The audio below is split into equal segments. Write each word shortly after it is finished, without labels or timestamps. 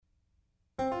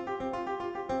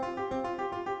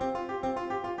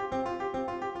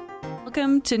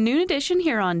Welcome to Noon Edition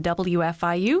here on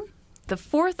WFIU. The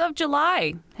 4th of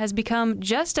July has become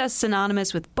just as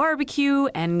synonymous with barbecue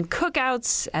and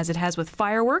cookouts as it has with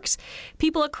fireworks.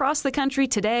 People across the country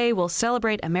today will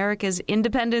celebrate America's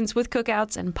independence with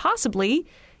cookouts and possibly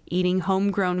eating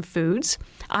homegrown foods.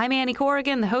 I'm Annie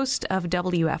Corrigan, the host of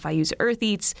WFIU's Earth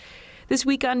Eats. This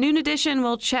week on Noon Edition,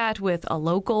 we'll chat with a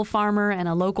local farmer and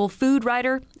a local food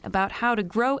writer about how to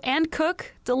grow and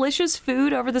cook delicious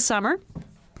food over the summer.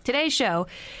 Today's show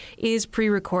is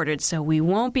pre-recorded, so we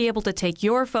won't be able to take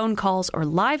your phone calls or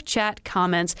live chat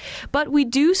comments, but we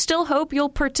do still hope you'll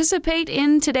participate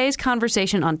in today's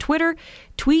conversation on Twitter.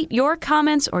 Tweet your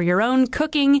comments or your own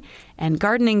cooking and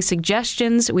gardening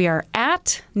suggestions. We are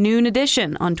at Noon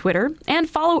Edition on Twitter, and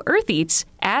follow Earth Eats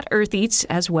at Earth Eats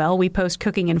as well. We post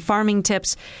cooking and farming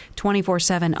tips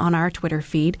 24/7 on our Twitter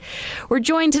feed. We're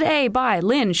joined today by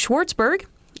Lynn Schwartzberg,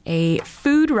 a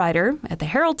food writer at the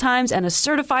Herald Times and a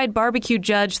certified barbecue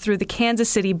judge through the Kansas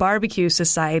City Barbecue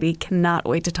Society. Cannot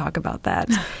wait to talk about that.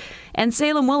 And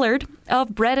Salem Willard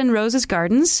of Bread and Roses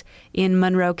Gardens in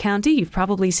Monroe County. You've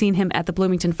probably seen him at the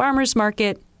Bloomington Farmers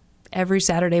Market every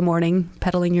Saturday morning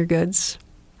peddling your goods.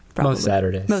 Probably.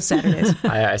 Most Saturdays.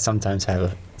 I sometimes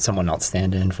have someone else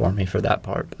stand in for me for that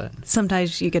part, but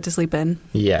sometimes you get to sleep in.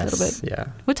 Yes, a little bit. Yeah.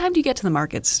 What time do you get to the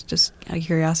markets? Just out of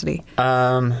curiosity.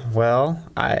 Well,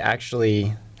 I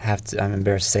actually have to. I'm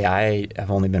embarrassed to say I have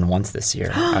only been once this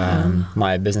year.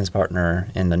 My business partner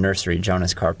in the nursery,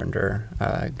 Jonas Carpenter,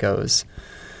 goes,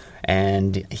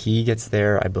 and he gets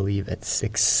there, I believe, at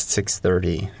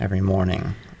 6:30 every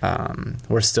morning.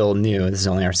 We're still new. This is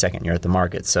only our second year at the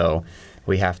market, so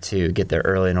we have to get there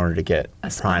early in order to get a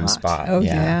prime spot. Oh,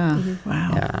 yeah. Mm-hmm. Wow.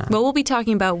 Yeah. Well, we'll be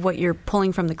talking about what you're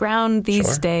pulling from the ground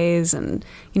these days and,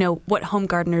 what home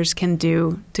gardeners can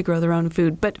do to grow their own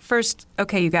food. But first,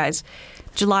 okay, you guys,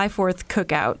 July 4th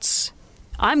cookouts.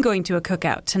 I'm going to a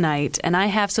cookout tonight, and I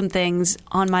have some things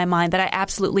on my mind that I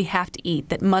absolutely have to eat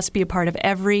that must be a part of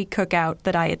every cookout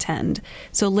that I attend.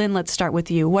 So, Lynn, let's start with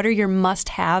you. What are your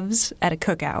must-haves at a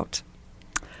cookout?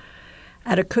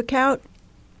 At a cookout?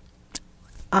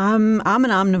 I'm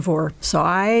an omnivore, so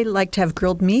I like to have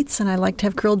grilled meats and I like to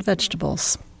have grilled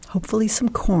vegetables. Hopefully some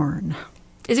corn.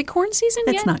 Is it corn season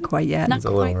yet? It's not quite yet. Not it's a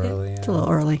quite little yet. early. Yeah. It's a little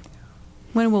early.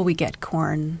 When will we get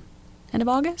corn? End of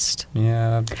August?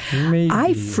 Yeah, maybe.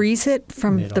 I freeze it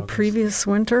from the Mid-August. previous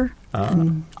winter.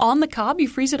 And On the cob? You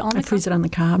freeze it on the cob? I freeze it on the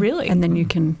cob. Really? And then you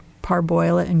can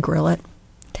parboil it and grill it.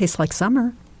 Tastes like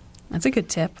summer. That's a good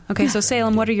tip. Okay, so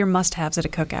Salem, what are your must-haves at a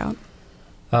cookout?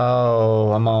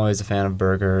 Oh, I'm always a fan of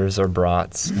burgers or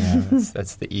brats. Yeah,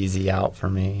 that's the easy out for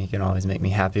me. You can always make me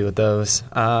happy with those.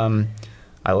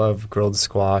 I love grilled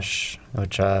squash,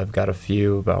 which I've got a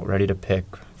few about ready to pick.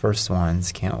 First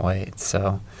ones, can't wait.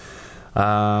 So,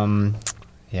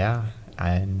 yeah,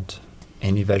 and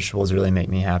any vegetables really make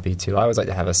me happy too. I always like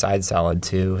to have a side salad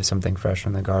too, something fresh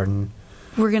from the garden.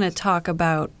 We're going to talk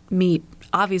about meat,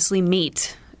 obviously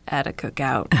meat at a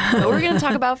cookout. But we're going to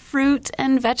talk about fruit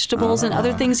and vegetables and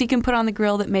other things you can put on the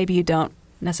grill that maybe you don't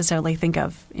necessarily think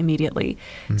of immediately.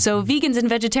 Mm-hmm. So vegans and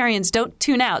vegetarians, don't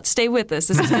tune out. Stay with us.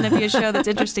 This is going to be a show that's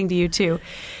interesting to you too.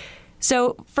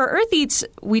 So for Earth Eats,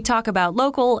 we talk about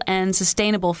local and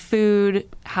sustainable food,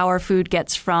 how our food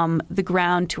gets from the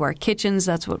ground to our kitchens.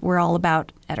 That's what we're all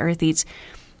about at Earth Eats.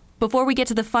 Before we get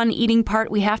to the fun eating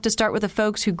part, we have to start with the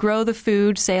folks who grow the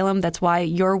food. Salem, that's why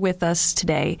you're with us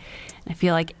today. I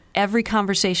feel like every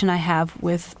conversation I have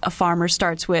with a farmer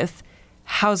starts with,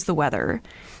 how's the weather?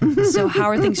 So how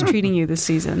are things treating you this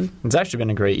season? It's actually been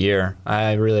a great year.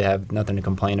 I really have nothing to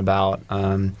complain about.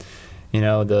 We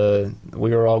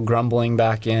were all grumbling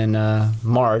back in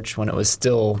March when it was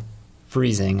still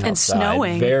freezing outside. And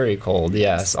snowing. Very cold,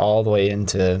 yes, all the way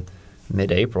into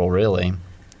mid-April, really.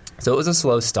 So it was a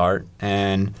slow start,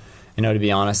 and, to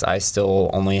be honest, I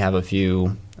still only have a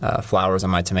few flowers on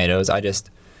my tomatoes.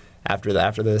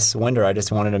 After this winter, I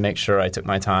just wanted to make sure I took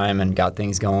my time and got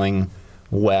things going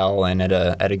well and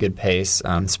at a good pace.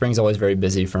 Spring's always very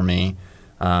busy for me.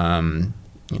 I'm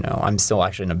still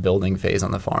actually in a building phase on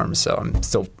the farm, so I'm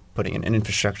still putting in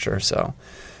infrastructure. So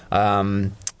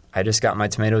I just got my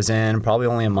tomatoes in probably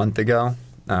only a month ago.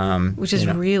 Which is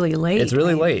really late. It's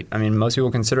really late. I mean, most people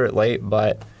consider it late,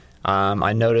 but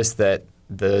I noticed that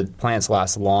the plants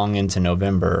last long into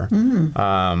November,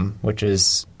 which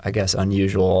is, I guess,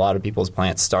 unusual. A lot of people's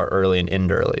plants start early and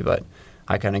end early, but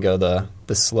I kind of go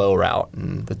the slow route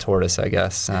and the tortoise, I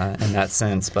guess, in that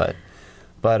sense. But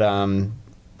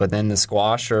then the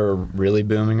squash are really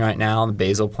booming right now. The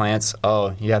basil plants,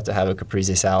 you have to have a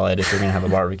caprese salad if you're going to have a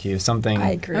barbecue.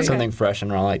 I agree. Something fresh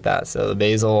and raw like that. So the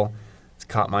basil has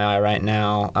caught my eye right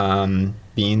now.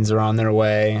 beans are on their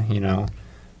way,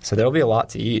 So there'll be a lot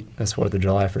to eat this 4th of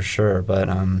July for sure. But,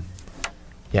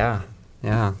 yeah.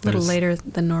 A little later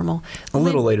than normal. A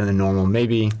little later than normal.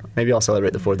 Maybe I'll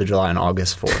celebrate the 4th of July on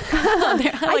August 4th.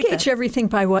 I gauge everything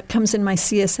by what comes in my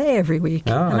CSA every week.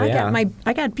 Oh, and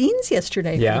I got beans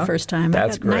yesterday for the first time.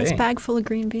 That's I got great. a nice bag full of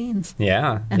green beans.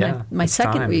 Yeah, And my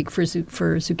second week for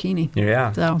zucchini.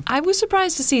 Yeah. So I was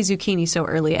surprised to see zucchini so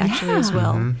early, actually, as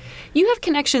well. Mm-hmm. You have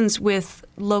connections with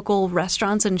local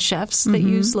restaurants and chefs that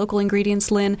use local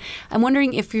ingredients, Lynn. I'm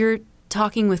wondering if you're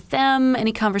talking with them,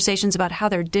 any conversations about how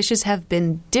their dishes have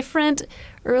been different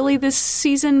early this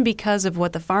season because of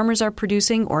what the farmers are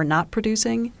producing or not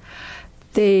producing?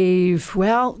 We're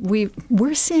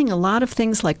seeing a lot of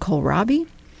things like kohlrabi,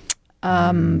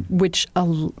 which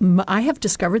I have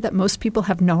discovered that most people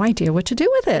have no idea what to do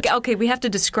with it. Okay, we have to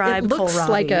describe It looks kohlrabi.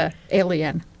 like an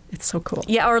alien. It's so cool.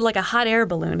 Yeah, or like a hot air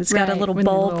balloon. It's got a little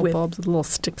bulb with little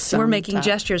sticks. We're making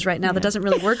gestures right now that doesn't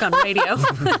really work on radio.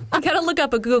 You got to look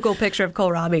up a Google picture of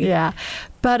kohlrabi. Yeah,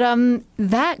 but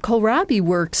that kohlrabi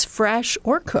works fresh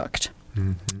or cooked.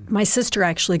 Mm-hmm. My sister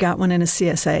actually got one in a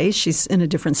CSA. She's in a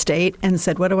different state and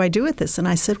said, "What do I do with this?" And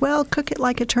I said, "Well, cook it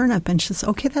like a turnip." And she says,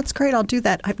 "Okay, that's great. I'll do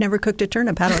that. I've never cooked a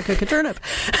turnip. How do I cook a turnip?"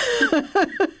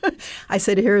 I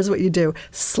said, "Here's what you do: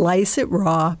 slice it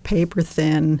raw, paper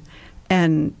thin."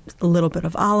 And a little bit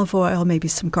of olive oil, maybe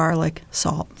some garlic,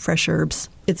 salt, fresh herbs.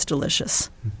 It's delicious.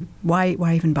 Mm-hmm.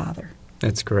 Why even bother?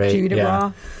 It's great. Do you eat it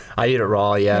raw? I eat it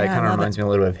raw, It kind of reminds me a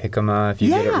little bit of jicama if you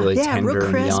get it really tender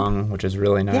and young, which is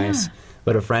really nice. Yeah.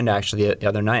 But a friend actually the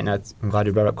other night, and I'm glad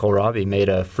you brought up kohlrabi, made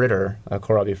a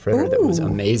kohlrabi fritter that was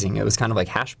amazing. It was kind of like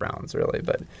hash browns, really.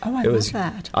 But I love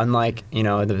that. Unlike,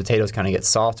 the potatoes kind of get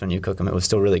soft when you cook them, it was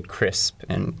still really crisp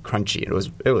and crunchy.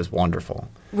 It was wonderful.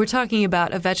 We're talking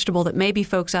about a vegetable that maybe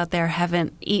folks out there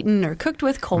haven't eaten or cooked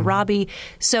with, kohlrabi.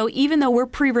 So even though we're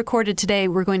pre-recorded today,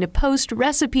 we're going to post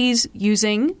recipes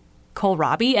using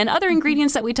kohlrabi and other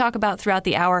ingredients that we talk about throughout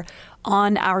the hour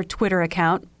on our Twitter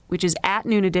account, which is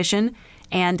 @NoonEdition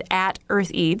and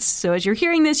 @EarthEats. So as you're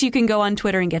hearing this, you can go on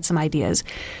Twitter and get some ideas.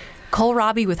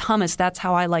 Kohlrabi with hummus, that's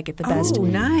how I like it the best. Oh,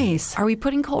 nice. Are we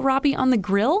putting kohlrabi on the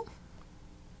grill?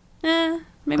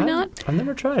 Maybe not. I've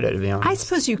never tried it, to be honest. I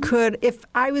suppose you could. If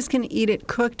I was going to eat it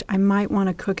cooked, I might want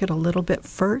to cook it a little bit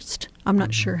first. I'm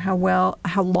not sure how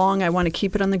long I want to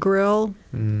keep it on the grill,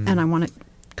 and I want it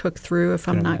cooked through if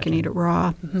I'm not going to eat it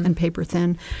raw and paper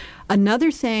thin.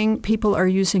 Another thing people are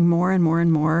using more and more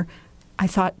and more, I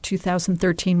thought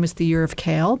 2013 was the year of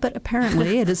kale, but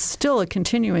apparently it is still a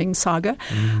continuing saga,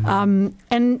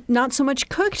 and not so much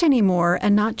cooked anymore,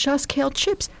 and not just kale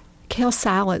chips. Kale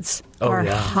salads are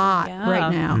hot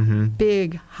right now. Mm-hmm.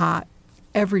 Big, hot.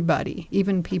 Everybody,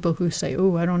 even people who say,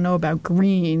 "Oh, I don't know about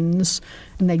greens,"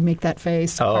 and they make that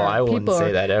face. Oh, I wouldn't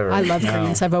say that ever. I love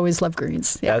greens. I've always loved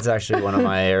greens. Yeah. That's actually one of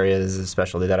my areas,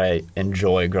 especially that I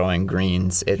enjoy growing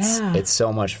greens. It's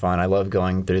so much fun. I love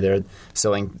going through there,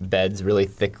 sowing beds really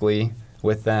thickly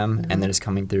with them, and then just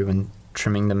coming through and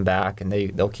trimming them back, and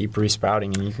they'll keep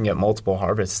resprouting, and you can get multiple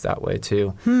harvests that way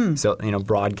too. So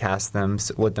broadcast them,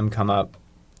 let them come up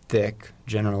thick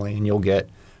generally, and you'll get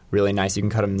really nice. You can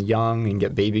cut them young and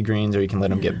get baby greens, or you can let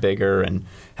them get bigger and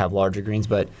have larger greens.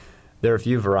 But there are a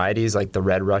few varieties like the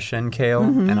red Russian kale,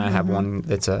 and I have one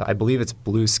that's I believe it's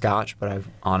blue Scotch, but I've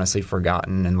honestly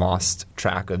forgotten and lost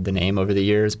track of the name over the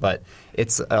years. But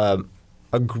it's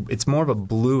it's more of a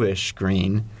bluish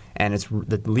green. And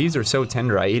the leaves are so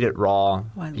tender. I eat it raw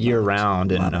year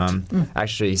round, and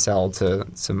actually sell to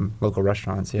some local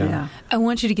restaurants. Yeah. I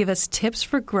want you to give us tips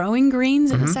for growing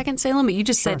greens in a second, Salem. But you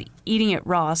just said eating it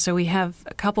raw. So we have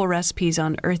a couple recipes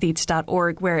on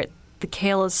eartheats.org where the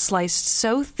kale is sliced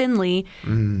so thinly.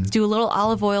 Do a little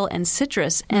olive oil and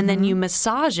citrus, and then you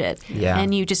massage it. Yeah.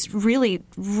 And you just really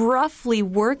roughly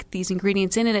work these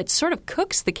ingredients in, and it sort of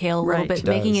cooks the kale a little bit,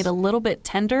 making it a little bit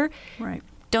tender. Right.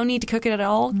 Don't need to cook it at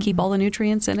all. Keep all the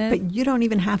nutrients in it. But you don't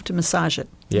even have to massage it.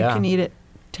 Yeah. You can eat it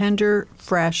tender,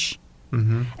 fresh,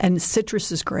 and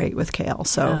citrus is great with kale.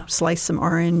 So slice some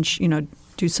orange,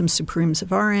 do some supremes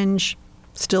of orange,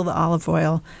 still the olive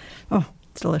oil. Oh,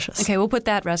 it's delicious. Okay, we'll put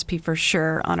that recipe for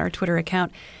sure on our Twitter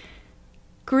account.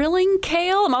 Grilling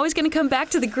kale? I'm always going to come back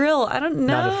to the grill. I don't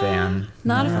know. Not a fan.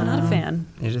 Not a fan.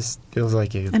 It just feels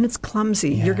like you. And it's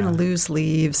clumsy. You're going to lose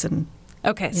leaves and.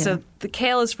 Okay, so the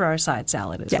kale is for our side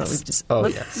salad. Is what we've just.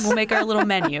 Yes. We'll make our little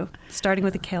menu, starting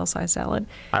with the kale side salad.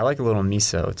 I like a little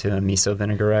miso too, a miso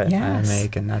vinaigrette I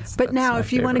make, and that's. But now,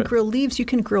 if you want to favorite. grill leaves, you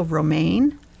can grill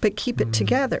romaine, but keep it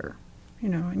together,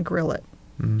 and grill it.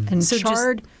 And So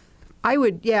chard, I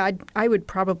would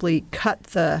probably cut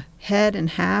the head in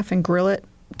half and grill it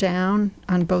down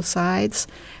on both sides.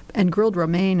 And grilled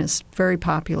romaine is very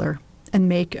popular. And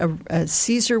make a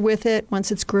Caesar with it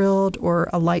once it's grilled, or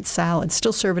a light salad.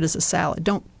 Still serve it as a salad.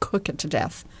 Don't cook it to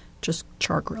death. Just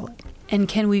char grill it. And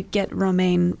can we get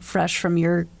romaine fresh from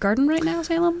your garden right now,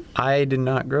 Salem? I did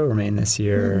not grow romaine this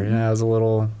year. Yeah, I was a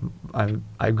little.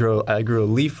 I grew a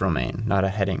leaf romaine, not a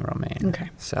heading romaine. Okay.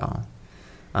 So,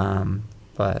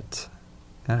 but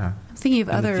yeah. I'm thinking of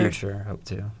in the future, hope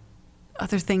to.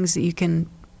 Other things that you can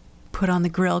put on the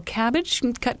grill. Cabbage. You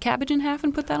can cut cabbage in half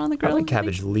and put that on the grill. I like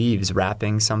cabbage leaves,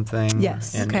 wrapping something.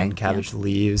 Yes. In cabbage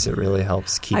leaves, it really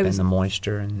helps keep in the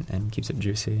moisture and keeps it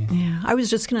juicy. Yeah. I was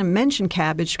just going to mention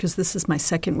cabbage because this is my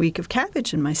second week of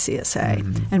cabbage in my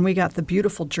CSA. And we got the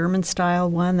beautiful German-style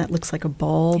one that looks like a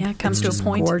bulb. Yeah, it comes to a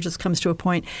point. Gorgeous, comes to a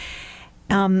point.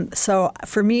 So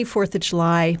for me, 4th of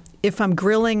July, if I'm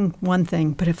grilling, one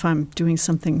thing, but if I'm doing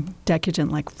something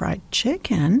decadent like fried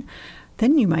chicken,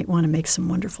 then you might want to make some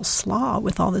wonderful slaw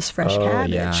with all this fresh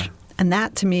cabbage. Yeah. And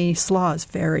that, to me, slaw is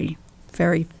very,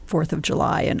 very 4th of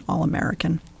July and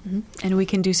all-American. Mm-hmm. And we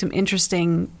can do some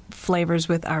interesting flavors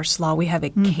with our slaw. We have a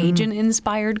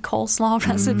Cajun-inspired coleslaw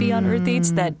recipe on Earth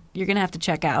Eats that you're going to have to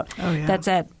check out. Oh, yeah. That's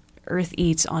at Earth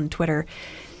Eats on Twitter.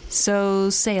 So,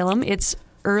 Salem, it's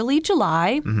early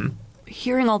July.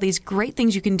 Hearing all these great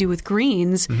things you can do with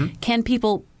greens, can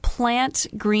people plant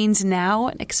greens now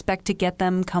and expect to get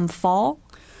them come fall?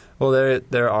 Well,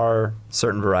 there are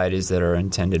certain varieties that are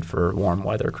intended for warm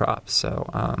weather crops. So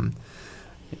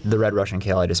the red Russian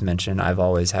kale I just mentioned, I've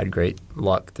always had great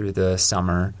luck through the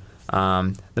summer.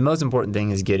 The most important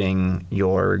thing is getting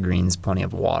your greens plenty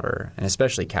of water, and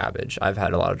especially cabbage. I've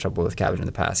had a lot of trouble with cabbage in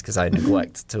the past because I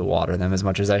neglect to water them as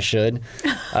much as I should.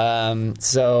 You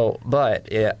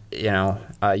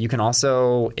can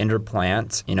also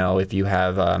interplant. If you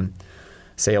have,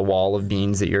 say, a wall of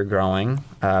beans that you're growing,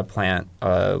 plant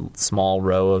a small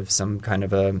row of some kind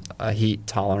of a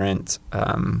heat-tolerant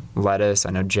lettuce. I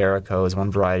know Jericho is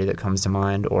one variety that comes to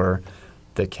mind, or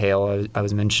the kale I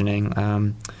was mentioning.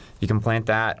 You can plant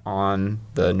that on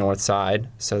the north side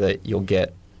so that you'll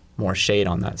get more shade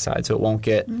on that side. So it won't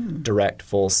get direct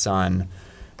full sun.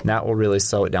 And that will really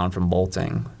slow it down from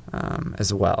bolting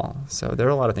as well. So there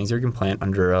are a lot of things. You can plant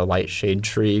under a light shade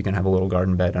tree. You can have a little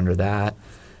garden bed under that.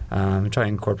 Try to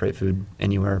incorporate food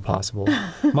anywhere possible.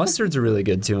 Mustards are really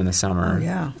good, too, in the summer. Oh,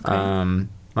 yeah.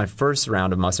 My first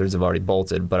round of mustards have already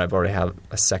bolted, but I've already have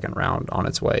a second round on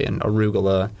its way. And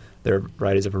arugula, there are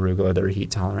varieties of arugula that are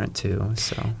heat tolerant too.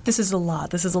 So this is a lot.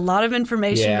 This is a lot of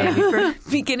information maybe for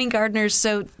beginning gardeners.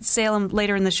 So Salem,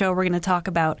 later in the show, we're going to talk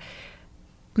about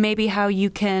maybe how you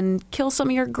can kill some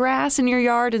of your grass in your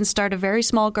yard and start a very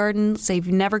small garden. Say you've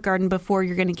never gardened before,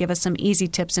 you're going to give us some easy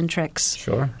tips and tricks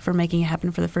for making it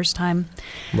happen for the first time.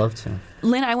 Love to.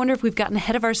 Lynn, I wonder if we've gotten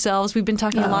ahead of ourselves. We've been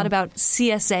talking a lot about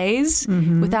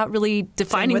CSAs without really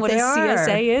defining what a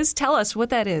CSA is. Tell us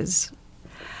what that is.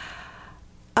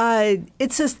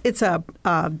 It's a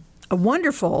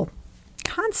wonderful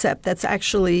concept that's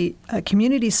actually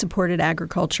community-supported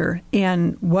agriculture.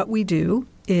 And what we do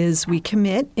is we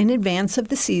commit in advance of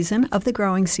the season, of the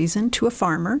growing season, to a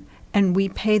farmer, and we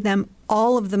pay them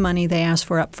all of the money they ask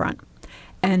for up front.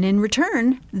 And in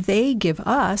return, they give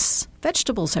us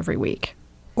vegetables every week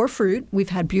or fruit. We've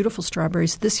had beautiful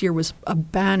strawberries. This year was a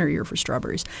banner year for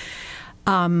strawberries.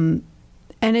 And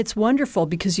it's wonderful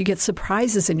because you get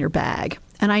surprises in your bag.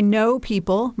 And I know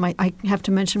people, I have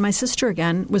to mention my sister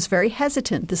again, was very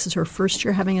hesitant. This is her first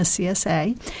year having a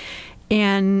CSA.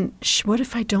 And what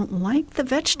if I don't like the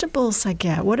vegetables I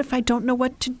get? What if I don't know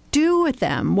what to do with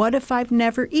them? What if I've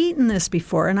never eaten this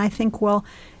before? And I think, well,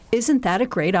 isn't that a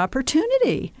great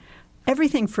opportunity?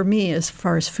 Everything for me, as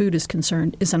far as food is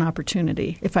concerned, is an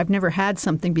opportunity. If I've never had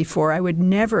something before, I would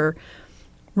never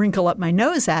wrinkle up my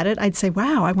nose at it. I'd say,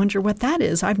 wow, I wonder what that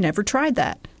is. I've never tried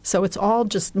that. So it's all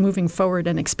just moving forward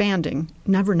and expanding,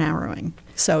 never narrowing.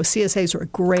 So CSAs are a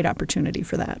great opportunity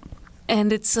for that.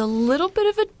 And it's a little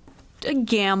bit of a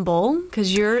gamble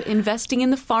because you're investing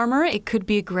in the farmer. It could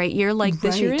be a great year like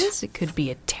this year is. It could be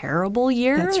a terrible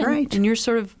year. That's right. And you're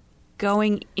sort of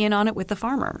going in on it with the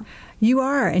farmer. You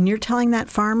are. And you're telling that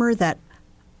farmer that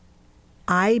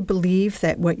I believe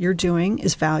that what you're doing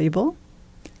is valuable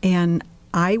and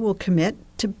I will commit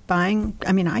to buying.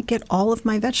 I mean, I get all of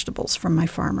my vegetables from my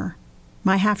farmer.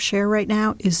 My half share right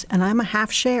now is, and I'm a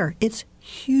half share, it's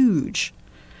huge.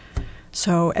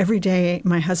 So every day,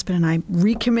 my husband and I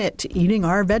recommit to eating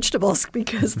our vegetables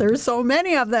because there's so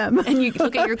many of them. And you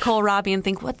look at your kohlrabi and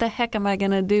think, what the heck am I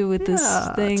going to do with this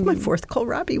thing? It's my 4th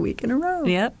kohlrabi week in a row.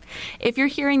 Yep. If you're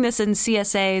hearing this in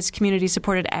CSA's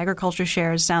Community-Supported Agriculture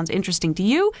Shares sounds interesting to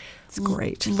you, it's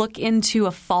great. Look into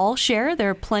a fall share. There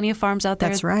are plenty of farms out there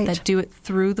That's right. that do it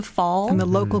through the fall. And the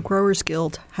local Growers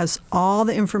Guild has all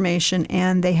the information,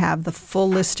 and they have the full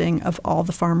listing of all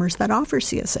the farmers that offer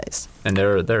CSAs. And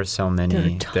there are so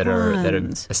many that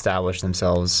have established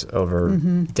themselves over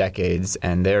decades,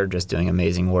 and they're just doing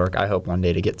amazing work. I hope one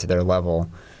day to get to their level,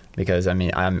 because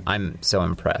I'm so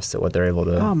impressed at what they're able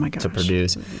to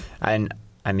produce. And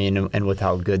and with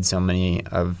how good so many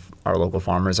of our local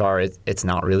farmers are, it's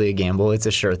not really a gamble. It's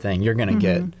a sure thing. You're going to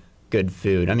get good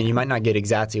food. You might not get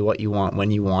exactly what you want when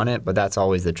you want it, but that's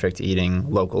always the trick to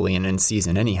eating locally and in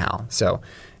season anyhow. So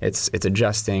it's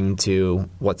adjusting to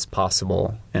what's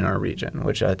possible in our region,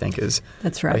 which I think is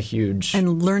a huge...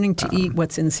 And learning to eat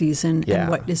what's in season and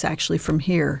what is actually from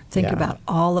here. Think about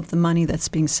all of the money that's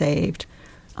being saved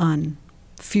on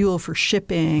fuel for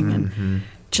shipping and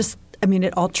just,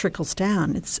 it all trickles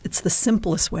down. It's the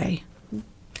simplest way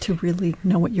to really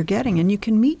know what you're getting. And you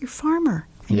can meet your farmer.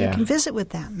 And you can visit with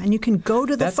them, and you can go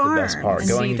to the farm. That's the best part.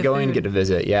 Going and get to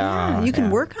visit. You can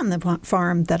work on the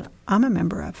farm that I'm a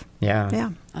member of.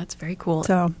 Yeah. That's very cool.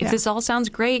 So, if this all sounds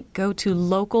great, go to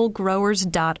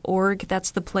localgrowers.org.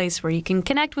 That's the place where you can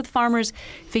connect with farmers,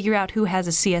 figure out who has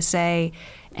a CSA,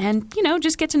 and,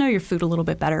 just get to know your food a little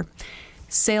bit better.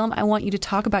 Salem, I want you to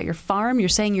talk about your farm. You're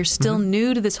saying you're still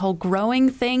new to this whole growing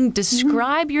thing.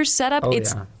 Describe your setup.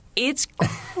 It's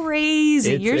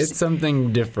crazy. It's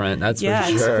something different, that's for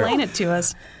sure. Explain it to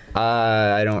us.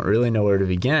 I don't really know where to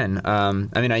begin.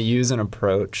 I use an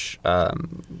approach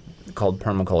called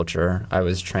permaculture. I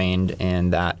was trained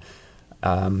in that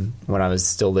when I was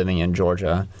still living in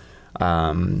Georgia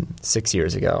 6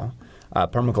 years ago.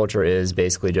 Permaculture is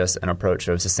basically just an approach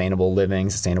of sustainable living,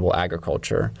 sustainable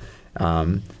agriculture.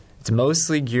 It's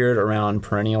mostly geared around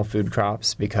perennial food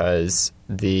crops because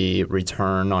the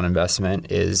return on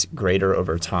investment is greater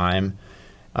over time.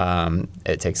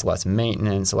 It takes less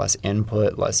maintenance, less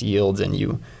input, less yields, and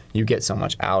you get so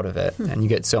much out of it. And you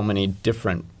get so many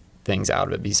different things out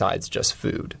of it besides just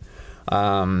food.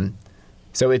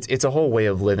 So it's a whole way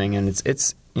of living, and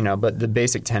it's but the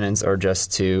basic tenets are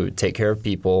just to take care of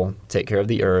people, take care of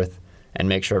the earth, and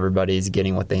make sure everybody's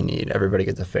getting what they need. Everybody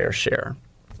gets a fair share.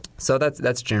 So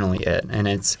that's generally it, and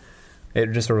it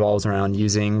just revolves around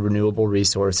using renewable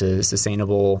resources,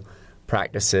 sustainable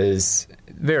practices,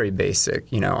 very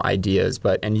basic, ideas.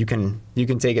 And you can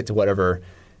take it to whatever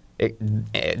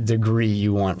degree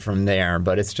you want from there.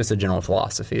 But it's just a general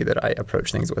philosophy that I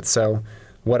approach things with. So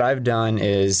what I've done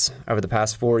is over the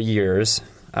past 4 years,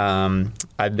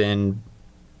 it's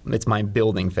my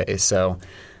building phase. So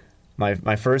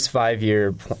My first 5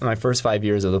 years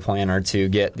of the plan are to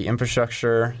get the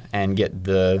infrastructure and get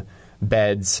the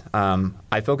beds.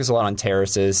 I focus a lot on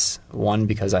terraces. One,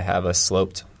 because I have a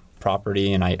sloped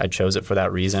property and I chose it for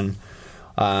that reason,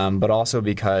 but also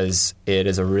because it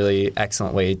is a really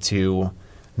excellent way to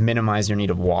minimize your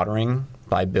need of watering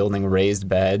by building raised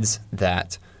beds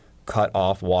that cut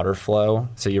off water flow.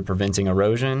 So you're preventing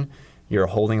erosion, you're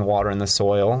holding water in the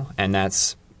soil, and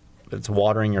it's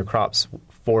watering your crops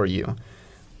for you.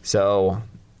 So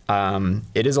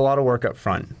it is a lot of work up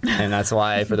front, and that's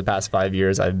why for the past 5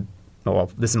 years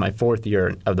this is my 4th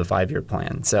year of the 5-year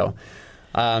plan. So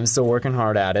I'm still working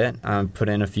hard at it. Put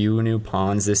in a few new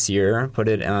ponds this year, put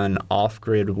it in an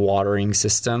off-grid watering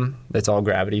system that's all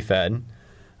gravity fed,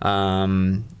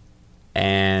 and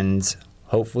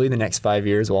hopefully the next 5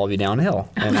 years will all be downhill,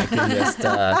 and I can just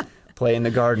play in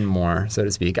the garden more, so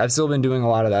to speak. I've still been doing a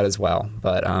lot of that as well,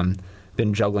 but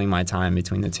been juggling my time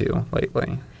between the two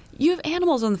lately. You have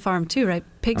animals on the farm too, right?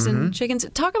 Pigs and chickens.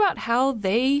 Talk about how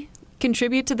they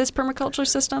contribute to this permaculture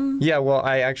system. Yeah, well,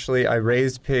 I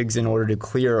raised pigs in order to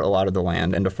clear a lot of the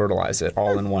land and to fertilize it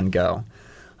all in one go.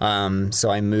 So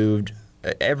I moved.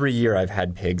 Every year I've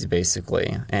had pigs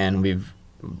basically, and we've,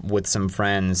 with some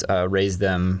friends, raised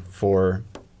them for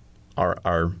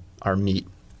our meat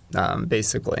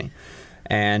basically.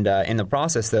 And in the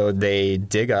process, though, they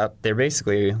dig up. They're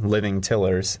basically living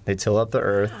tillers. They till up the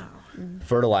earth,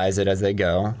 fertilize it as they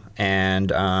go,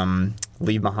 and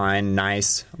leave behind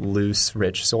nice, loose,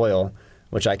 rich soil,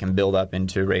 which I can build up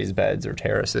into raised beds or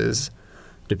terraces,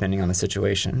 depending on the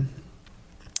situation.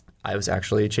 I was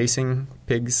actually chasing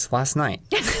pigs last night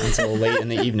until late in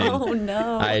the evening. Oh,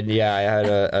 no. I had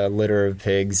a litter of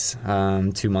pigs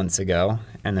 2 months ago,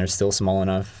 and they're still small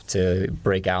enough to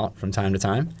break out from time to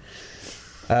time.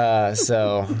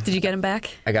 So Did you get him back?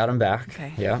 I got them back.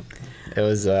 Okay. Yeah, it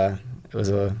was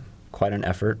quite an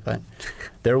effort, but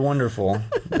they're wonderful.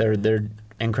 They're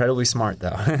incredibly smart, though.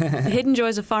 The hidden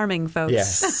joys of farming, folks.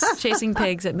 Yes. Chasing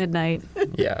pigs at midnight.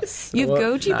 Yes. You have Well,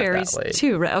 goji not that berries late.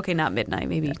 too, right? Okay, not midnight,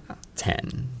 maybe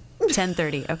 10.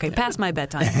 10:30. Okay, past my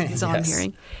bedtime is all I'm Yes.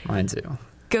 hearing. Mine too.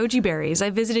 Goji berries. I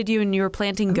visited you and you were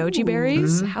planting goji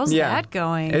berries. How's Yeah. that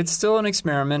going? It's still an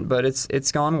experiment, but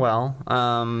it's gone well.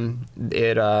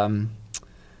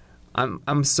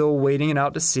 I'm still waiting it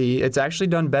out to see. It's actually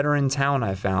done better in town,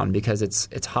 I found, because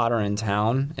it's hotter in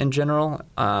town in general.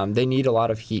 They need a lot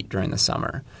of heat during the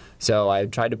summer, so I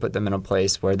tried to put them in a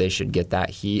place where they should get that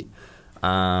heat.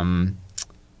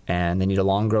 And they need a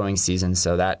long growing season,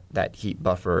 so that heat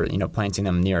buffer, planting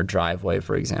them near a driveway,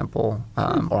 for example,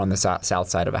 or on the south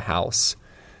side of a house.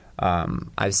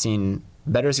 I've seen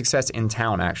better success in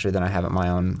town, actually, than I have at my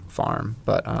own farm.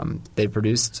 But they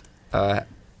produced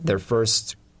their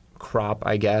first crop,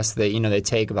 I guess. They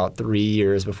take about 3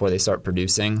 years before they start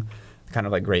producing, kind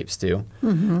of like grapes do.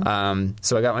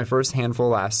 So I got my first handful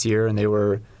last year, and they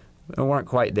weren't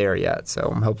quite there yet. So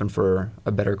I'm hoping for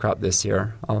a better crop this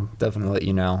year. I'll definitely let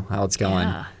you know how it's going.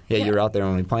 Yeah. You were out there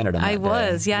when we planted them. I that day.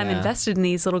 was. Yeah, I'm invested in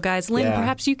these little guys. Lynn, Yeah.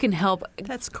 perhaps you can help.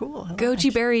 That's cool. I Goji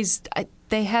like. berries,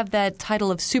 they have that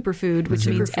title of superfood, which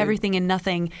means Superfood. everything and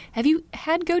nothing. Have you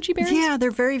had goji berries? Yeah,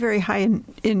 they're very, very high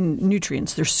in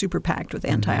nutrients. They're super packed with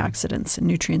antioxidants and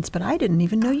nutrients, but I didn't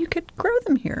even know you could grow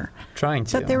them here. Trying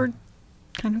to. That they were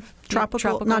kind of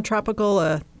tropical? not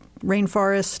tropical,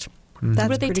 rainforest. That's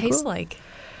What do they pretty taste cool. like?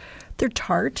 They're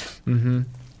tart.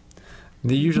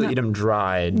 They usually eat them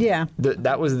dried. Yeah.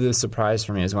 That was the surprise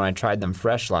for me, is when I tried them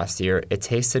fresh last year, it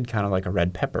tasted kind of like a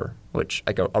red pepper,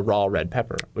 like a raw red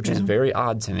pepper, which is very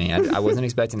odd to me. I wasn't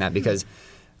expecting that, because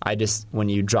when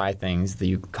you dry things,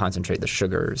 you concentrate the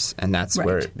sugars, and that's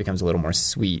where Right. it becomes a little more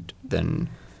sweet than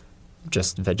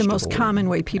just The vegetable. most common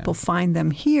way people find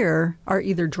them here are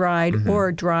either dried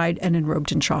or dried and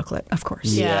enrobed in chocolate, of course.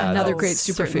 Yeah, Another that's-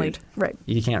 great certainly. superfood. Right.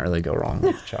 You can't really go wrong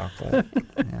with chocolate.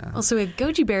 Yeah. Also, we have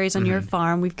goji berries on your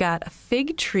farm. We've got a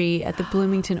fig tree at the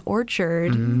Bloomington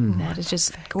Orchard. That is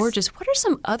just gorgeous. What are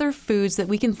some other foods that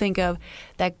we can think of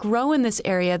that grow in this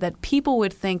area that people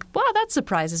would think, wow, that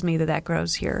surprises me that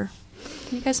grows here?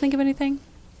 Can you guys think of anything?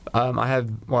 I have,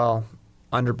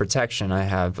 under protection, I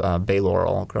have bay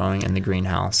laurel growing in the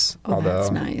greenhouse. Oh, although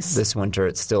that's nice. This winter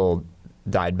it still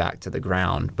died back to the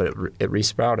ground, but it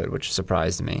resprouted, which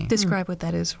surprised me. Describe what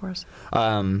that is for us.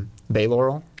 Bay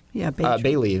laurel? Yeah,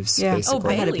 Bay leaves, Yeah. basically. Oh, bay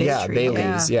I had a leaves. Yeah, tree. bay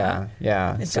leaves, yeah.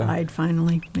 It So- died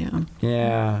finally.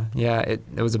 Yeah. Yeah. It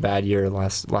was a bad year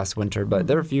last winter, but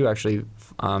there are a few actually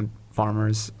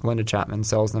farmers. Linda Chapman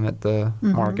sells them at the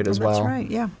market as well. That's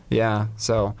right. Yeah. Yeah.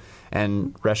 So,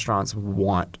 and restaurants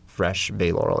want fresh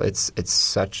bay laurel. It's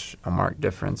such a marked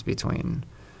difference between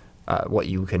what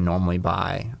you can normally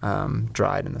buy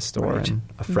dried in the store Right. and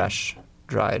a fresh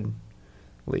dried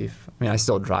leaf. I mean, I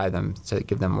still dry them to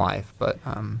give them life, but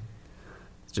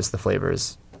just the flavor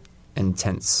is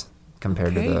intense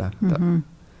compared Okay. to the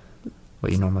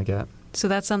what you normally get. So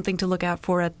that's something to look out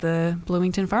for at the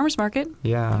Bloomington Farmers Market.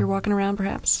 Yeah. If you're walking around,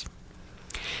 perhaps.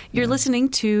 You're listening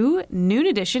to Noon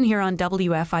Edition here on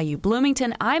WFIU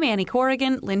Bloomington. I'm Annie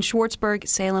Corrigan. Lynn Schwartzberg,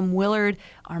 Salem Willard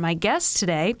are my guests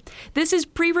today. This is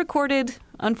pre-recorded,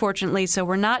 unfortunately, so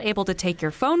we're not able to take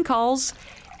your phone calls.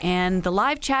 And the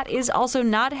live chat is also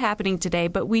not happening today,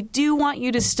 but we do want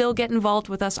you to still get involved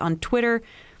with us on Twitter.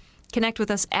 Connect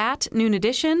with us at Noon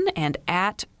Edition and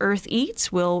at Earth Eats.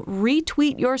 We'll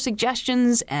retweet your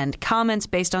suggestions and comments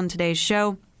based on today's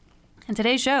show. And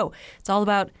today's show, it's all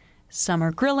about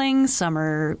summer grilling,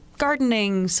 summer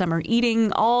gardening, summer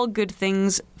eating, all good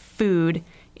things, food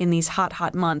in these hot,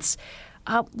 hot months.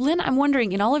 Lynn, I'm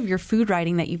wondering, in all of your food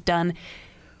writing that you've done,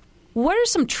 what are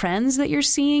some trends that you're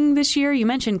seeing this year? You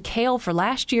mentioned kale for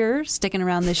last year, sticking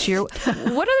around this year.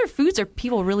 What other foods are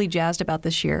people really jazzed about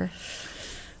this year?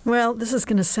 Well, this is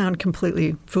going to sound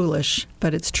completely foolish,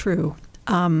 but it's true.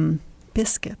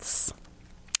 Biscuits.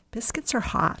 Biscuits are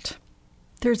hot.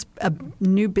 There's a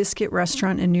new biscuit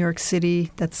restaurant in New York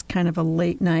City that's kind of a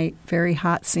late night, very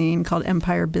hot scene called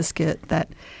Empire Biscuit that,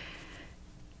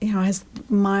 has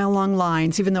mile-long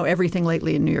lines, even though everything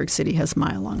lately in New York City has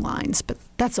mile-long lines. But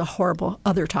that's a horrible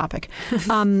other topic.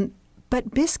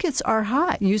 But biscuits are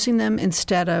hot, using them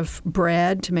instead of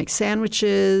bread to make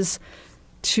sandwiches,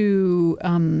 to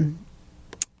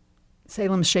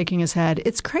Salem's shaking his head.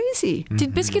 It's crazy.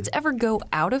 Did biscuits ever go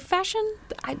out of fashion?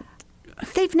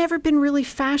 They've never been really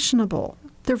fashionable.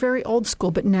 They're very old school,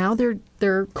 but now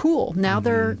they're cool. Now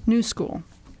they're new school.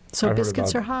 So I've heard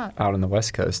biscuits about are hot. out on the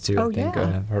West Coast too. Oh, I think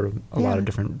yeah. I've heard of a lot of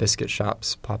different biscuit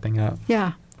shops popping up.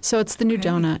 Yeah. So it's the new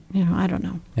donut. I don't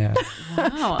know. Yeah,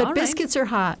 Wow, But all biscuits are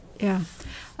hot. Yeah.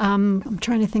 I'm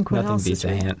trying to think what nothing else beats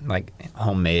is right. like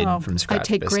homemade from scratch. I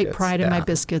take great biscuits. pride in my Yeah.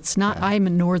 biscuits. I'm a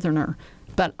northerner,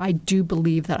 but I do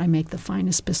believe that I make the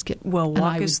finest biscuit. Well, and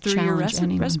walk I us would through your challenge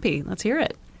anyone. recipe. Let's hear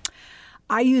it.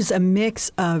 I use a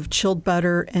mix of chilled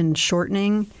butter and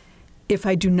shortening. If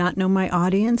I do not know my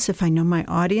audience, if I know my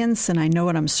audience and I know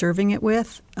what I'm serving it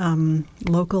with,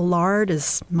 local lard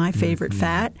is my favorite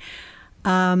fat.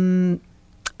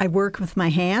 I work with my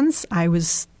hands. I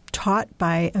was taught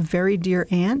by a very dear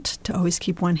aunt to always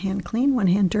keep one hand clean, one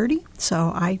hand dirty.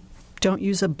 So I don't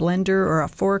use a blender or a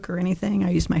fork or anything.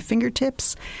 I use my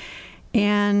fingertips.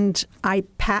 And I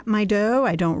pat my dough.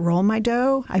 I don't roll my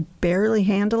dough. I barely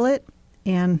handle it.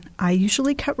 And I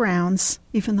usually cut rounds,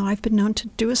 even though I've been known to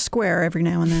do a square every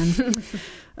now and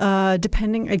then,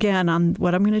 depending, again, on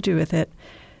what I'm going to do with it.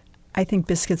 I think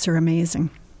biscuits are amazing.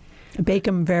 I bake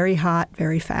them very hot,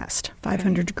 very fast,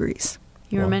 500 degrees.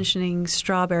 You were mentioning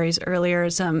strawberries earlier.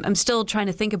 I'm still trying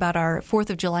to think about our 4th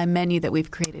of July menu that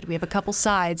we've created. We have a couple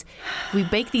sides. We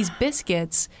bake these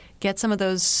biscuits, get some of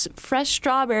those fresh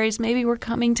strawberries. Maybe we're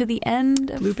coming to the end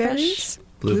of Blueberries?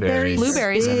 Blueberries.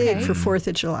 Blueberries, Big okay. for 4th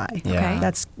of July. Yeah. Okay.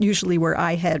 That's usually where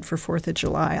I head for 4th of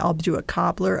July. I'll do a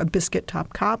cobbler, a biscuit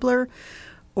top cobbler,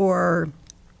 or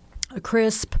a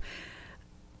crisp.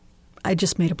 I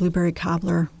just made a blueberry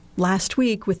cobbler last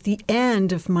week with the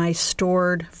end of my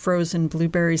stored frozen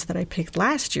blueberries that I picked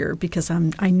last year because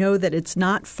I know that it's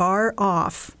not far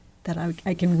off that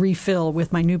I can refill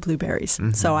with my new blueberries.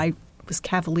 Mm-hmm. So I was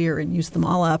cavalier and used them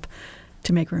all up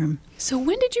to make room. So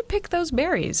when did you pick those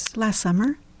berries? Last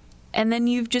summer. And then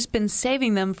you've just been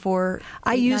saving them for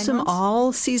I 8, use 9 them months?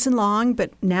 all season long,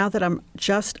 but now that I'm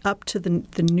just up to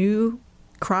the new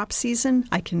crop season,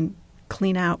 I can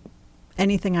clean out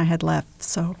anything I had left.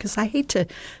 So, because I hate to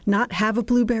not have a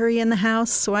blueberry in the house,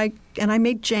 so I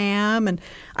make jam and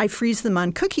I freeze them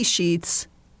on cookie sheets,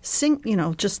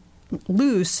 just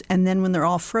loose, and then when they're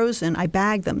all frozen, I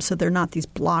bag them so they're not these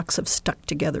blocks of stuck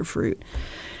together fruit.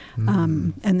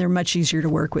 And they're much easier to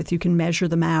work with. You can measure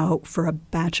them out for a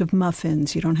batch of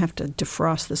muffins. You don't have to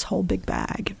defrost this whole big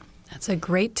bag. That's a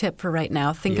great tip for right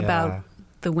now. Think Yeah. about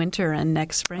the winter and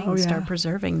next spring. Oh, yeah. Start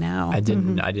preserving now. I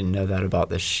didn't know that about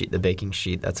the baking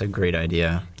sheet. That's a great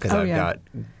idea because I've got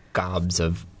gobs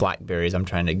of blackberries. I'm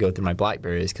trying to go through my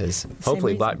blackberries because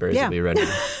hopefully reason. blackberries Yeah. will be ready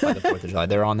by the 4th of July.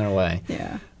 They're on their way.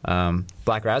 Yeah.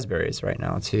 Black raspberries right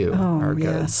now too Oh, are good.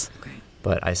 yes.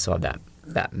 But I still have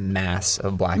that mass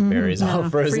of blackberries all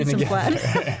frozen Freeze them together.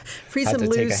 flat. Freeze Have them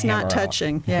to take a loose, hammer not off.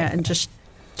 touching. Yeah, and just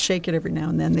shake it every now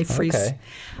and then. They freeze. Okay.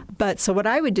 But so what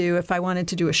I would do if I wanted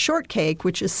to do a shortcake,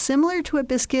 which is similar to a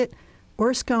biscuit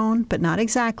or a scone, but not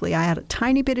exactly, I add a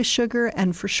tiny bit of sugar.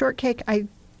 And for shortcake, I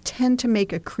tend to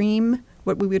make a cream,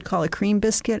 what we would call a cream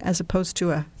biscuit, as opposed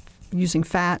to using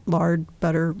fat, lard,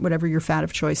 butter, whatever your fat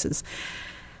of choice is.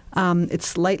 It's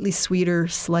slightly sweeter,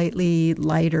 slightly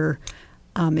lighter.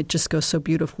 It just goes so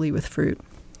beautifully with fruit.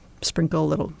 Sprinkle a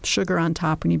little sugar on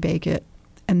top when you bake it.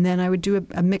 And then I would do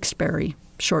a mixed berry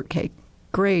shortcake.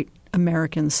 Great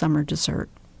American summer dessert.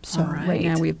 So All right. right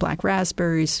now we have black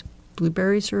raspberries.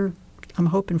 Blueberries I'm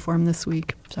hoping for them this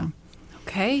week. So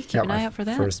Okay, keep Got an my eye out for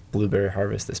that. First blueberry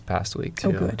harvest this past week too.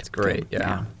 Oh, good. It's great. Good.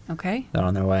 Yeah. Okay, They're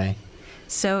on their way.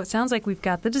 so it sounds like we've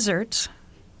got the dessert.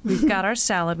 We've got our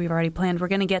salad we've already planned. We're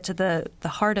going to get to the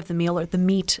heart of the meal, or the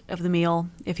meat of the meal,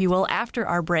 if you will, after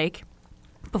our break.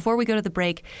 Before we go to the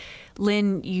break,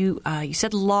 Lynn, you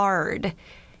said lard.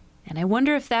 And I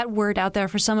wonder if that word out there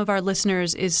for some of our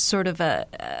listeners is sort of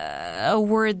a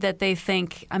word that they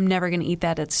think, I'm never going to eat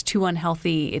that. It's too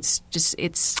unhealthy. It's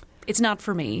not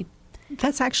for me.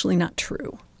 that's actually not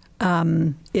true.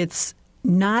 It's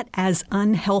not as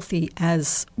unhealthy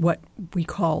as what we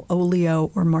call oleo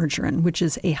or margarine, which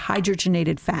is a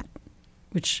hydrogenated fat,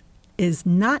 which is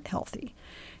not healthy.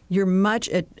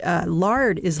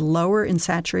 Lard is lower in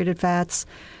saturated fats.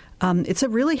 It's a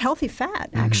really healthy fat,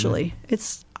 actually.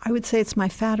 I would say it's my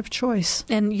fat of choice.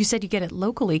 And you said you get it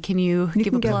locally. Can you You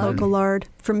give can a get plug? local lard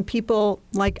from people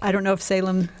like, I don't know if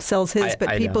Salem sells his, but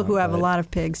I people who don't, have a but- lot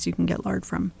of pigs, you can get lard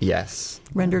from. Yes.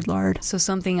 Rendered lard. So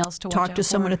something else to watch Talk out to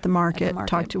someone for at the market.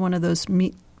 Talk to one of those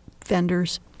meat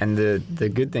vendors. And the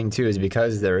good thing too is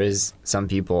because some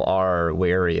people are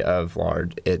wary of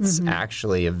lard. It's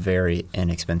actually a very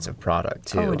inexpensive product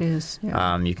too. Oh, it is.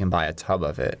 Yeah. You can buy a tub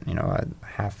of it. A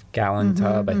half-gallon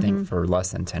tub, I think, for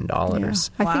less than $10.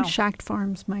 I Wow. think Schacht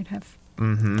Farms might have.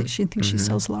 She thinks she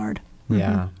sells lard.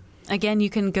 Yeah. Again,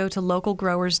 you can go to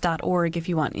localgrowers.org if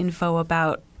you want info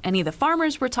about any of the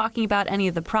farmers we're talking about, any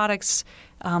of the products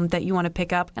that you want to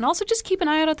pick up. And also just keep an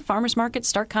eye out at the farmers market,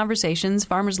 start conversations.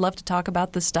 Farmers love to talk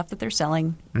about the stuff that they're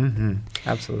selling. Mm-hmm.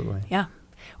 Absolutely. Yeah.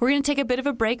 We're going to take a bit of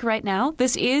a break right now.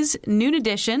 This is Noon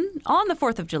Edition on the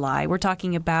 4th of July. We're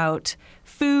talking about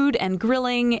food and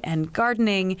grilling and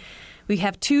gardening. We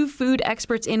have two food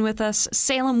experts in with us,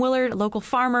 Salem Willard, a local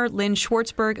farmer, Lynn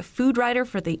Schwartzberg, food writer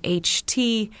for the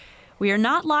HT. We are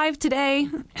not live today,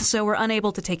 so we're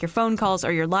unable to take your phone calls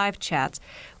or your live chats,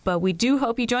 but we do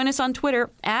hope you join us on Twitter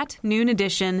at Noon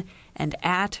Edition and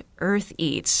at Earth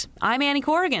Eats. I'm Annie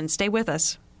Corrigan. Stay with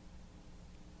us.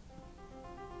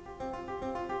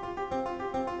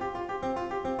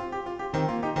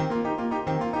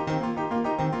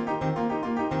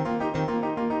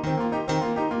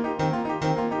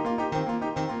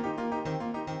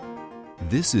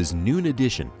 This is Noon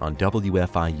Edition on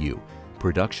WFIU.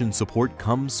 Production support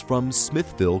comes from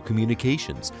Smithville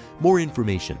Communications. More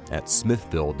information at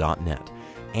smithville.net.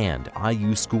 And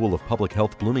IU School of Public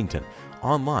Health Bloomington,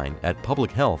 online at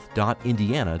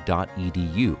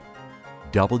publichealth.indiana.edu.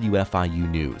 WFIU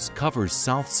News covers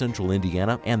South Central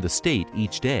Indiana and the state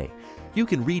each day. You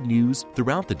can read news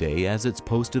throughout the day as it's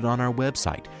posted on our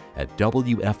website at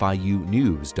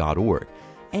wfiunews.org.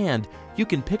 And you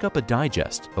can pick up a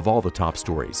digest of all the top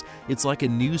stories. It's like a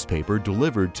newspaper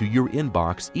delivered to your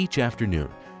inbox each afternoon.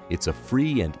 It's a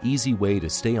free and easy way to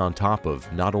stay on top of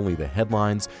not only the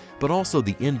headlines, but also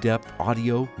the in-depth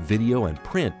audio, video, and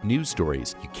print news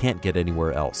stories you can't get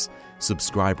anywhere else.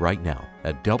 Subscribe right now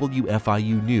at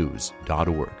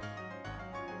wfiunews.org.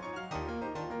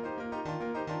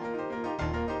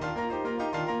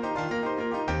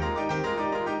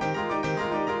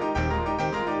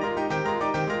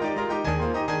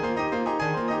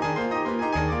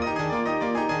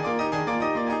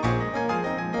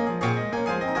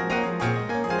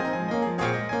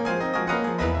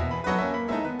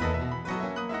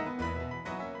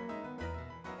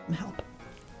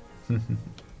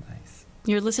 Nice.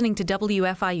 You're listening to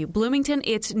WFIU Bloomington.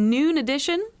 It's Noon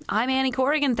Edition. I'm Annie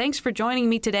Corrigan. Thanks for joining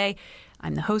me today.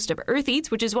 I'm the host of Earth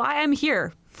Eats, which is why I'm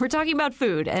here. We're talking about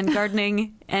food and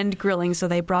gardening and grilling, so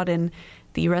they brought in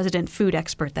the resident food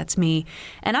expert. That's me.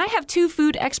 And I have two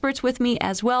food experts with me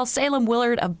as well. Salem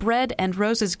Willard of Bread and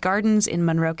Roses Gardens in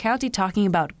Monroe County talking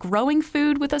about growing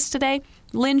food with us today.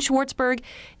 Lynn Schwartzberg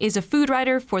is a food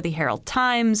writer for the Herald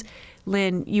Times.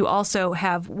 Lynn, you also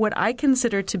have what I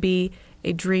consider to be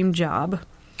a dream job,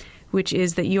 which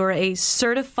is that you're a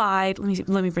certified,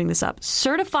 let me bring this up,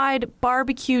 certified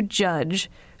barbecue judge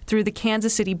through the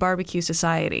Kansas City Barbecue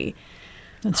Society.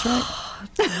 That's right.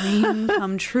 Dream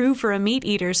come true for a meat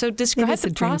eater. So describe the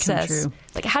process.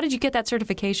 Like, how did you get that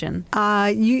certification?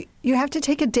 You have to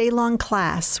take a day-long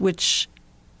class, which...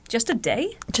 Just a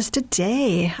day? Just a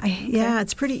day. Yeah,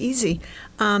 it's pretty easy.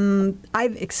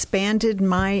 I've expanded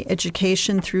my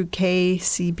education through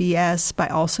KCBS by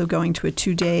also going to a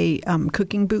 2-day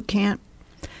cooking boot camp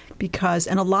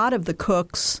and a lot of the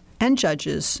cooks and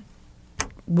judges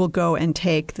will go and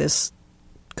take this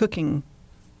cooking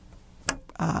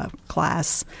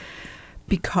class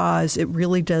because it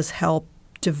really does help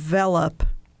develop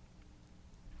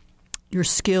your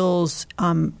skills,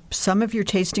 some of your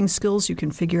tasting skills. You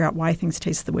can figure out why things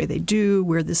taste the way they do,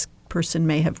 where this person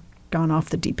may have gone off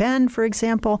the deep end, for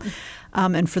example.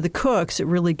 And for the cooks, it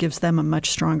really gives them a much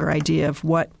stronger idea of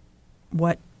what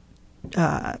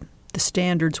the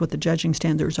standards, what the judging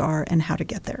standards are, and how to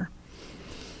get there.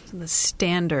 So the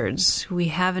standards, we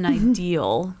have an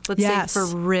ideal, let's say for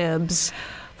ribs.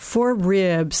 For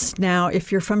ribs. Now,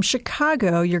 if you're from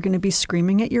Chicago, you're going to be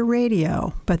screaming at your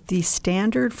radio. But the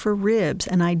standard for ribs,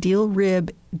 an ideal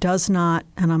rib does not,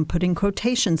 and I'm putting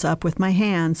quotations up with my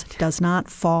hands, does not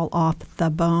fall off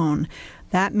the bone.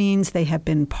 That means they have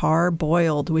been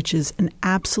parboiled, which is an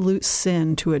absolute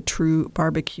sin to a true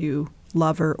barbecue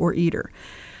lover or eater.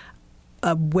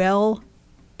 A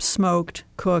well-smoked,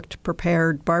 cooked,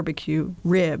 prepared barbecue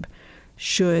rib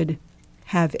should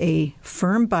have a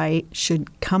firm bite,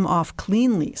 should come off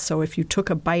cleanly. So if you took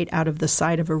a bite out of the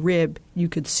side of a rib, you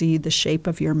could see the shape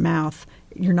of your mouth.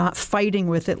 You're not fighting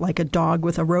with it like a dog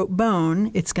with a rope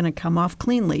bone. It's going to come off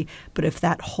cleanly. But if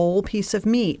that whole piece of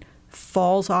meat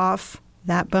falls off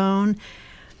that bone,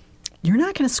 you're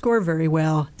not going to score very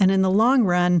well. And in the long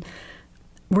run,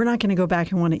 we're not going to go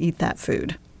back and want to eat that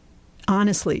food.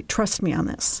 Honestly, trust me on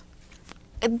this.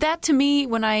 That, to me,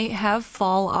 when I have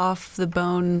fall off the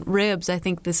bone ribs, I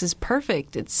think this is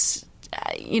perfect. It's,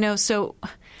 so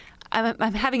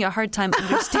I'm having a hard time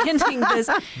understanding this.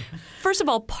 First of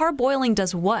all, parboiling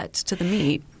does what to the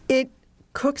meat? It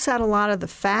cooks out a lot of the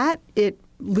fat. It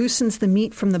loosens the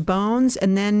meat from the bones,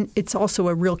 and then it's also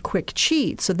a real quick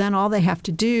cheat. So then all they have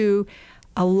to do,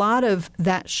 a lot of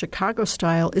that Chicago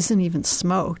style isn't even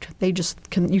smoked.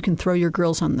 You can throw your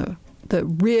grills on the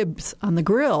ribs on the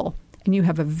grill, and you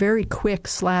have a very quick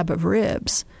slab of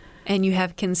ribs. And you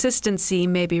have consistency,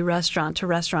 maybe restaurant to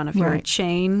restaurant. If you're a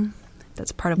chain,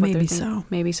 that's part of what they're thinking.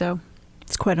 Maybe so.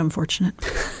 It's quite unfortunate.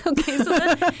 Okay, so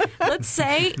let's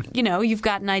say, you've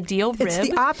got an ideal rib. It's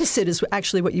the opposite is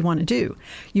actually what you want to do.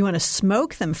 You want to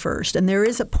smoke them first, and there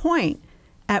is a point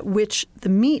at which the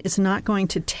meat is not going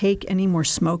to take any more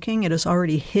smoking. It has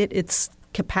already hit its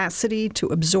capacity to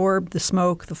absorb the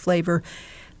smoke, the flavor.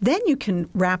 Then you can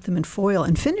wrap them in foil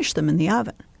and finish them in the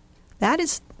oven. That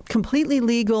is completely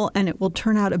legal, and it will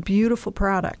turn out a beautiful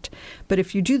product. But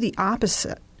if you do the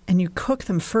opposite and you cook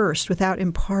them first without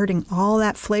imparting all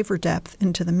that flavor depth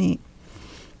into the meat,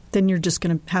 then you're just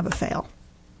going to have a fail.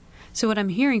 So what I'm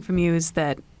hearing from you is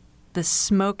that the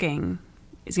smoking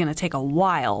is going to take a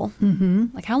while. Mm-hmm.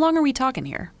 Like, how long are we talking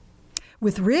here?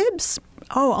 With ribs,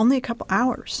 only a couple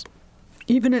hours,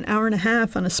 even an hour and a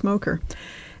half on a smoker.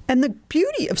 And the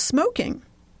beauty of smoking,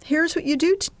 here's what you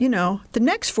do, the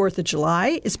next 4th of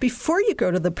July is before you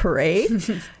go to the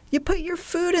parade, you put your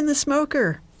food in the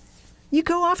smoker. You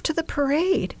go off to the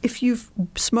parade. If you've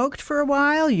smoked for a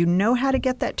while, you know how to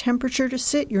get that temperature to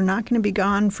sit. You're not going to be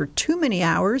gone for too many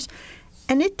hours,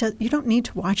 and you don't need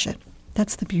to watch it.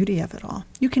 That's the beauty of it all.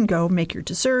 You can go make your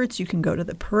desserts. You can go to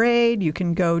the parade. You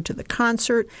can go to the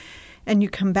concert, and you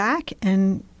come back,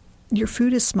 and your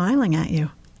food is smiling at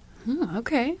you.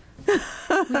 Okay.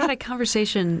 We had a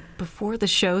conversation before the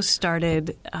show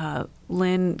started. Claire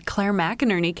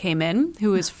McInerney came in,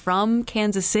 who is from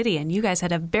Kansas City, and you guys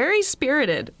had a very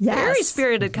spirited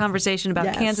conversation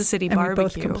about Kansas City barbecue. And we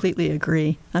both completely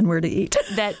agree on where to eat.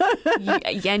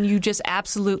 And you just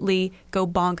absolutely go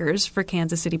bonkers for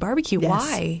Kansas City barbecue. Yes.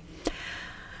 Why?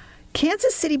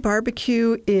 Kansas City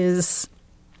barbecue to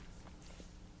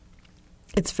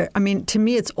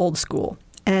me, it's old school.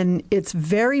 And it's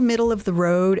very middle of the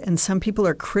road, and some people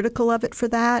are critical of it for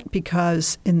that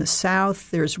because in the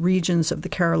South, there's regions of the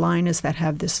Carolinas that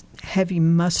have this heavy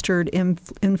mustard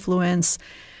influence.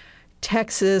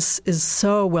 Texas is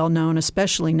so well known,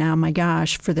 especially now, my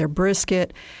gosh, for their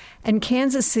brisket. And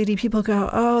Kansas City, people go,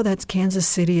 oh, that's Kansas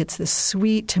City. It's this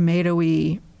sweet,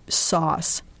 tomatoey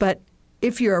sauce. But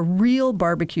if you're a real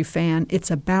barbecue fan, it's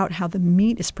about how the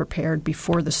meat is prepared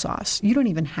before the sauce. You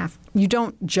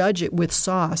don't judge it with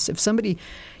sauce. If somebody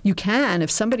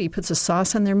puts a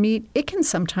sauce on their meat, it can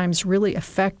sometimes really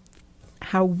affect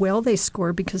how well they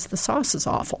score because the sauce is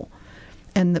awful.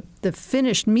 And the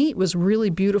finished meat was really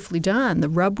beautifully done. The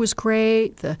rub was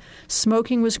great. The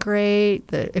smoking was great.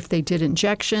 If they did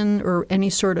injection or any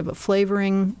sort of a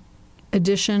flavoring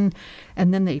addition,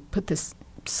 and then they put this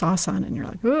sauce on it, and you're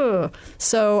like, ugh.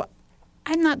 So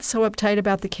I'm not so uptight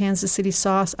about the Kansas City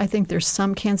sauce. I think there's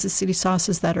some Kansas City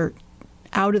sauces that are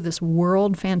out of this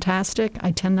world fantastic.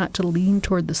 I tend not to lean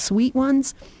toward the sweet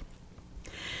ones.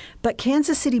 But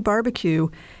Kansas City barbecue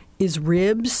is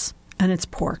ribs and it's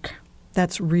pork.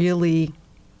 That's really,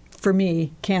 for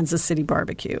me, Kansas City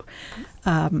barbecue.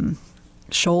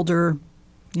 Shoulder,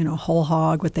 whole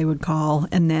hog, what they would call,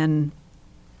 and then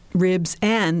ribs,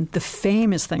 and the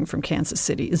famous thing from Kansas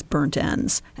City is burnt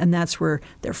ends, and that's where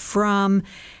they're from.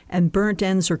 And burnt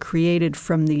ends are created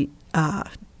from the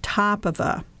top of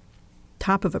a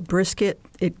brisket.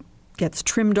 It gets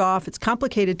trimmed off. It's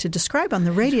complicated to describe on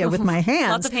the radio with my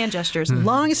hands. Lots of hand gestures. Mm-hmm.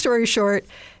 Long story short,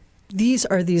 these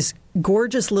are these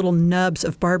gorgeous little nubs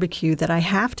of barbecue that I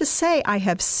have to say I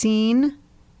have seen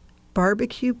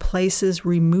barbecue places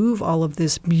remove all of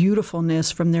this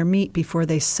beautifulness from their meat before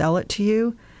they sell it to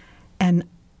you. And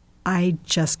I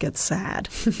just get sad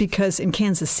because in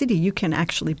Kansas City, you can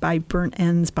actually buy burnt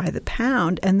ends by the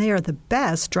pound, and they are the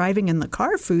best driving in the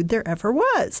car food there ever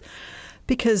was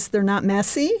because they're not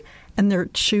messy and they're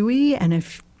chewy, and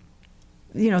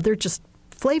they're just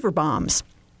flavor bombs.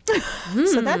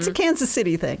 So that's a Kansas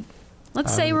City thing.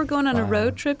 Let's say we're going on a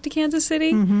road trip to Kansas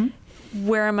City. Mm-hmm.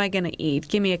 Where am I going to eat?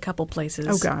 Give me a couple places.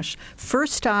 Oh, gosh.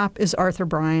 First stop is Arthur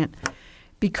Bryant.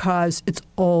 Because it's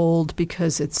old,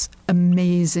 because it's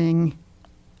amazing.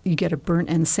 You get a burnt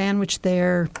end sandwich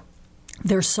there.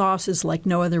 Their sauce is like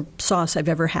no other sauce I've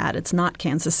ever had. It's not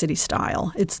Kansas City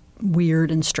style. It's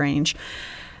weird and strange.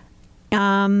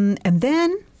 And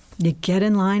then you get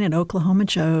in line at Oklahoma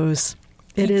Joe's.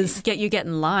 You get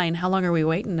in line. How long are we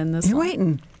waiting in this line? You're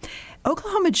waiting.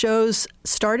 Oklahoma Joe's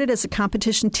started as a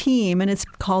competition team, and it's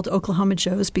called Oklahoma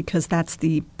Joe's because that's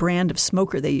the brand of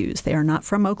smoker they use. They are not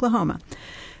from Oklahoma.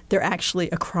 They're actually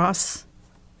across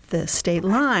the state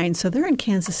line, so they're in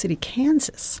Kansas City,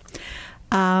 Kansas.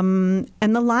 And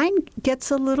the line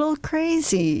gets a little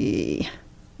crazy.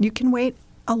 You can wait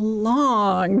a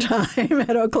long time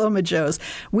at Oklahoma Joe's.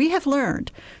 We have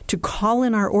learned to call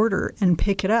in our order and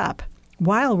pick it up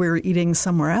while we're eating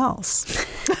somewhere else.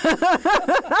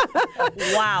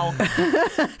 Wow.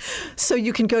 So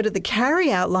you can go to the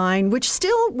carryout line, which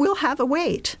still will have a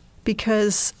wait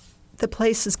because the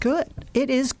place is good. It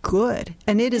is good.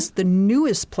 And it is the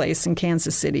newest place in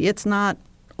Kansas City. It's not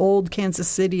old Kansas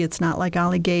City. It's not like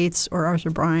Ollie Gates or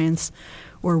Arthur Bryant's,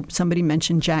 or somebody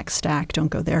mentioned Jack Stack. Don't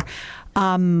go there.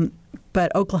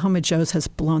 But Oklahoma Joe's has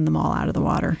blown them all out of the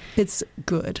water. It's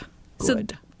good.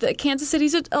 Good. So Kansas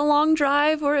City's a long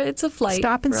drive, or it's a flight?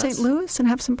 Stop in St. Louis and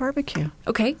have some barbecue.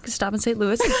 Okay, stop in St.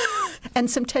 Louis.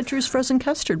 And some Ted Drew's frozen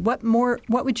custard. What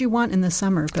would you want in the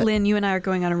summer? Lynn, you and I are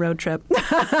going on a road trip.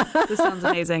 This sounds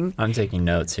amazing. I'm taking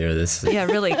notes here. This Yeah,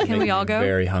 really. Can we all go?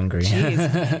 Very hungry.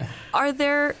 Jeez. Are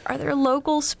there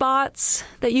local spots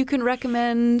that you can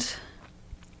recommend?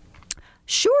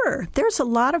 Sure. There's a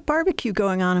lot of barbecue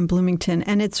going on in Bloomington,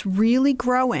 and it's really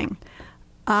growing.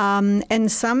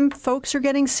 And some folks are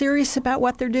getting serious about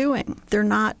what they're doing. They're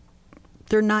not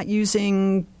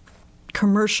using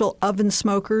commercial oven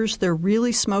smokers. They're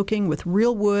really smoking with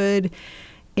real wood,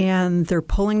 and they're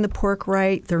pulling the pork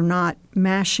right. They're not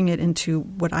mashing it into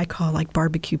what I call like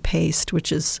barbecue paste,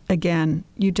 which is, again,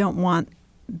 you don't want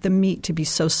the meat to be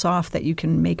so soft that you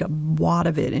can make a wad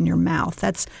of it in your mouth.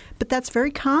 But that's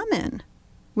very common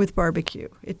with barbecue.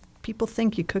 People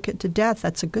think you cook it to death.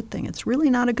 That's a good thing. It's really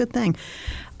not a good thing.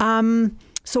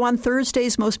 So on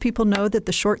Thursdays, most people know that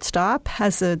the Short Stop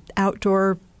has an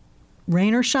outdoor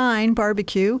rain or shine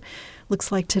barbecue.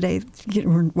 Looks like today,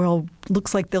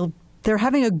 looks like they're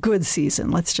having a good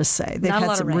season. Let's just say they had a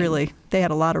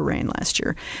lot of rain last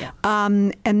year. Yeah.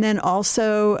 And then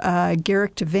also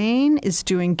Garrick Devane is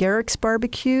doing Garrick's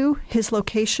Barbecue. His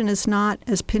location is not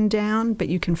as pinned down, but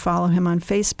you can follow him on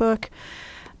Facebook.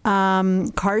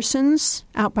 Carson's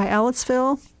out by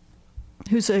Ellettsville,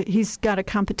 he's got a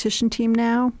competition team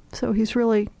now, so he's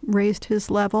really raised his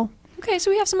level. Okay,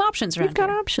 so we have some options around We've got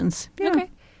here. options. Yeah.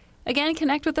 Okay. Again,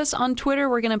 connect with us on Twitter.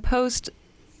 We're going to post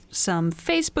some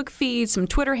Facebook feeds, some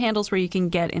Twitter handles where you can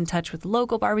get in touch with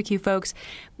local barbecue folks.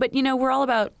 But, we're all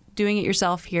about doing it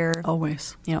yourself here.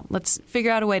 Always. Let's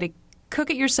figure out a way to cook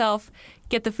it yourself,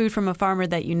 get the food from a farmer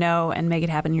that you know, and make it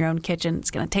happen in your own kitchen. It's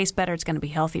going to taste better. It's going to be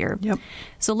healthier. Yep.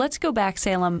 So let's go back,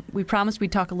 Salem. We promised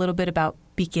we'd talk a little bit about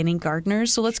beginning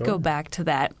gardeners. So let's go back to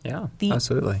that. Yeah,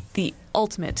 absolutely. The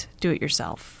ultimate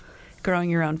do-it-yourself, growing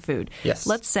your own food. Yes.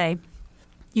 Let's say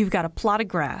you've got a plot of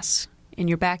grass in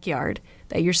your backyard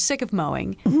that you're sick of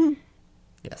mowing. Mm-hmm.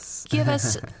 Yes. Give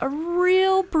us a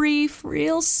real brief,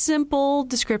 real simple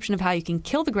description of how you can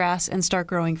kill the grass and start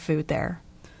growing food there.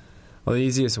 Well, the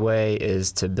easiest way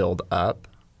is to build up.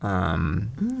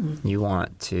 You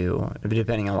want to,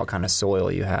 depending on what kind of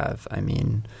soil you have. I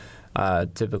mean,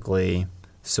 typically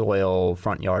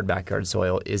front yard, backyard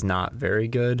soil is not very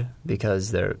good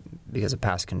because of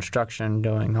past construction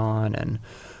going on and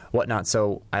whatnot.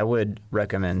 So I would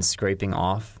recommend scraping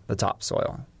off the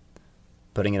topsoil,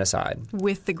 putting it aside.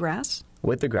 With the grass?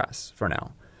 With the grass for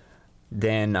now.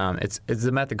 Then it's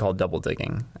a method called double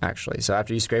digging, actually. So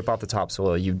after you scrape off the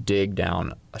topsoil, you dig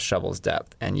down a shovel's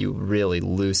depth and you really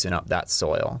loosen up that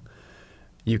soil.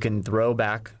 You can throw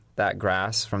back that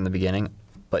grass from the beginning,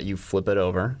 but you flip it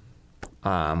over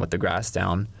with the grass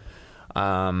down.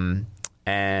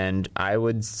 And I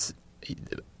would,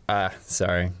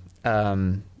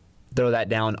 throw that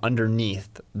down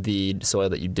underneath the soil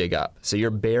that you dig up. So you're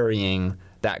burying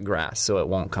that grass so it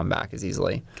won't come back as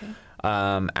easily. Okay.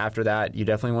 After that, you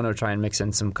definitely want to try and mix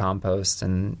in some compost,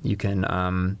 and you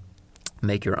can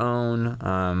make your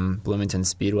own. Bloomington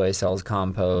Speedway sells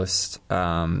compost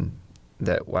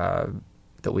that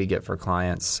we get for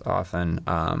clients often.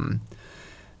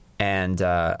 And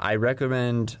I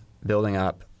recommend building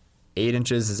up 8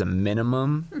 inches as a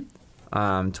minimum.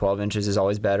 12 inches is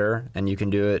always better, and you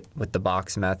can do it with the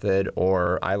box method,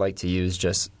 or I like to use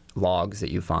just logs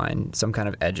that you find. Some kind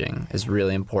of edging is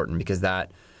really important because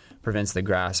that prevents the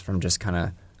grass from just kind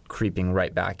of creeping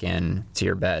right back in to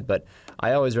your bed. But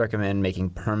I always recommend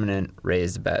making permanent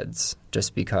raised beds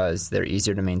just because they're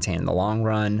easier to maintain in the long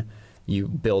run. You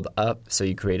build up, so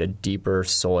you create a deeper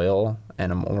soil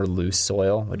and a more loose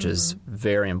soil, which is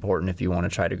very important if you want to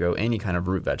try to grow any kind of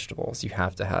root vegetables. You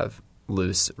have to have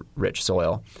loose, rich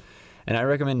soil. And I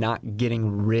recommend not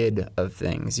getting rid of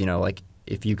things, like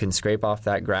if you can scrape off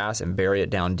that grass and bury it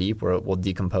down deep where it will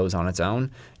decompose on its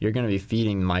own, you're going to be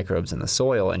feeding microbes in the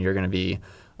soil, and you're going to be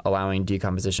allowing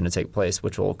decomposition to take place,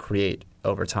 which will create,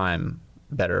 over time,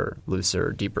 better,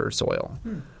 looser, deeper soil.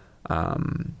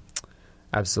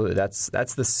 Absolutely.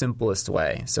 That's the simplest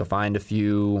way. So find a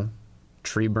few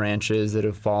tree branches that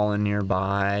have fallen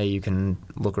nearby. You can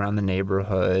look around the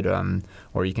neighborhood,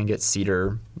 or you can get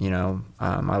cedar.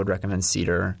 I would recommend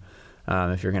cedar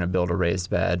if you're going to build a raised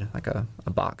bed, like a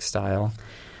box style.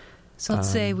 So let's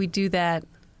say we do that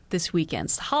this weekend.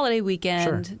 It's the holiday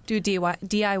weekend. Sure. Do a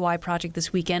DIY project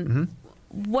this weekend.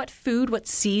 Mm-hmm. What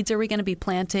seeds are we going to be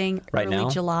planting right early now?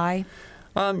 July?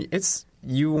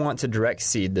 You want to direct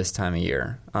seed this time of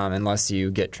year, unless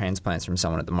you get transplants from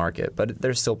someone at the market. But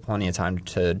there's still plenty of time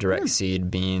to direct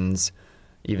seed beans,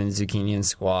 even zucchini and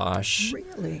squash.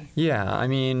 Really? Yeah, I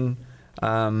mean,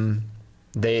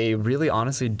 they really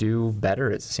honestly do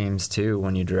better, it seems, too,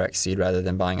 when you direct seed rather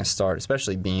than buying a start,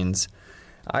 especially beans.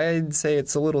 I'd say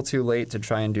it's a little too late to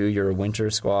try and do your winter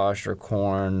squash or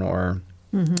corn or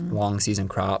long season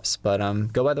crops. But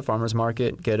go by the farmer's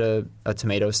market, get a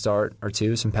tomato start or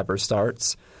two, some pepper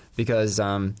starts, because,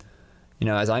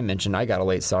 as I mentioned, I got a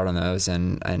late start on those,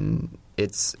 and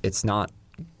it's not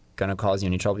going to cause you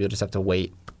any trouble. You'll just have to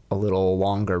wait a little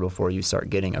longer before you start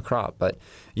getting a crop. But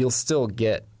you'll still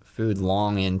get food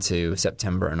long into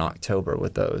September and October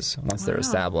with those once they're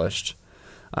established.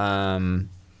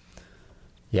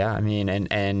 Yeah, I mean,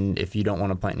 and if you don't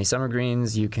want to plant any summer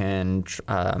greens, you can,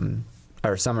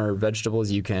 or summer vegetables,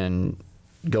 you can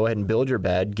go ahead and build your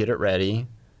bed, get it ready,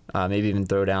 maybe even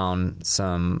throw down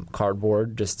some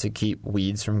cardboard just to keep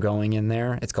weeds from going in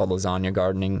there. It's called lasagna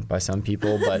gardening by some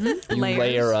people, but you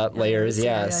layer up layers.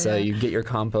 So you get your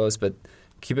compost, but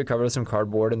keep it covered with some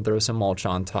cardboard and throw some mulch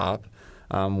on top,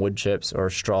 wood chips or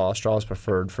straw. Straw is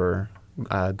preferred for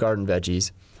garden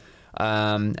veggies.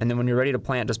 And then when you're ready to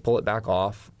plant, just pull it back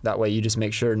off. That way you just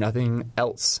make sure nothing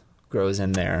else grows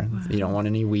in there. Wow. You don't want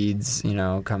any weeds,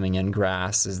 coming in.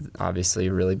 Grass is obviously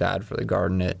really bad for the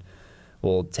garden. It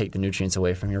will take the nutrients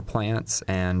away from your plants.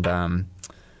 And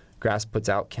grass puts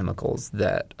out chemicals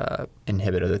that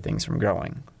inhibit other things from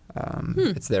growing.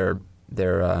 It's their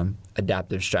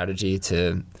adaptive strategy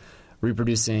to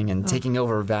reproducing and taking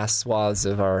over vast swaths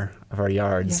of our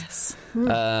yards. Yes.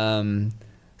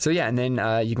 So yeah, and then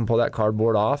you can pull that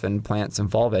cardboard off and plant some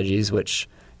fall veggies, which,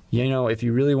 if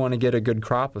you really want to get a good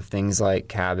crop of things like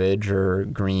cabbage or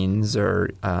greens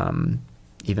or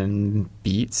even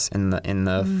beets in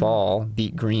the fall,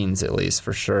 beet greens at least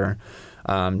for sure,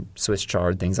 Swiss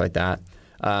chard, things like that.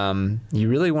 You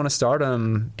really want to start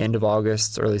them end of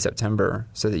August, early September,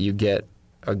 so that you get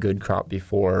a good crop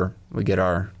before we get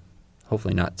our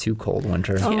hopefully not too cold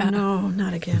winter. Oh, no,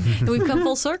 not again. We've come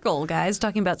full circle, guys,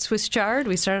 talking about Swiss chard.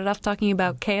 We started off talking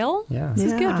about kale. Yeah.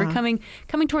 This is good. We're coming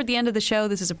toward the end of the show.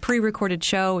 This is a pre-recorded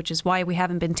show, which is why we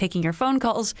haven't been taking your phone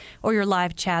calls or your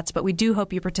live chats, but we do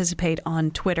hope you participate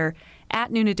on Twitter at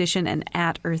Noon Edition and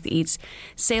at Earth Eats.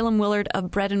 Salem Willard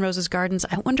of Bread and Roses Gardens,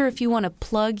 I wonder if you want to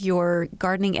plug your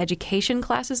gardening education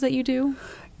classes that you do?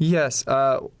 Yes.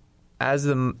 At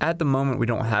the moment, we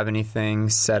don't have anything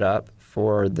set up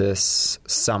for this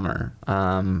summer.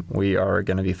 We are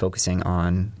going to be focusing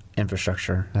on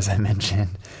infrastructure, as I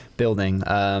mentioned, building.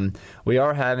 We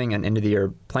are having an end-of-the-year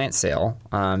plant sale.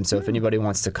 So if anybody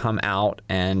wants to come out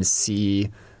and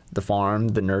see the farm,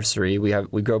 the nursery,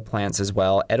 we grow plants as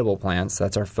well, edible plants.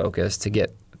 That's our focus, to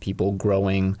get people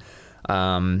growing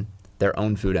their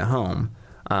own food at home.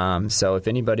 So if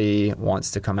anybody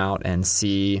wants to come out and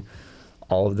see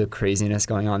all of the craziness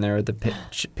going on there with the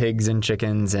pigs and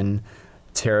chickens and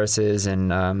terraces and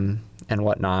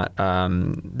whatnot.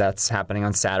 That's happening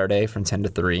on Saturday from 10 to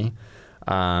 3.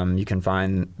 You can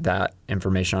find that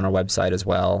information on our website as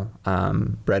well,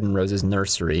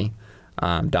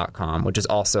 breadandrosesnursery.com, which is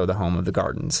also the home of the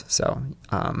gardens. So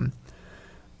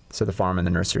the farm and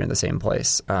the nursery are in the same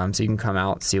place. So you can come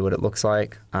out, see what it looks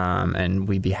like, and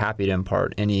we'd be happy to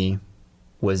impart any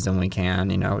wisdom we can,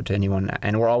 to anyone.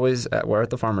 And we're at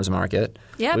the farmer's market.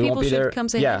 Yeah, people should come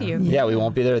say hi to you. Yeah, we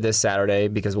won't be there this Saturday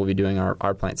because we'll be doing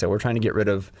our plant sale. We're trying to get rid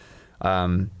of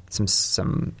some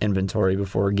inventory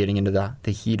before getting into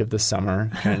the heat of the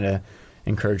summer, trying to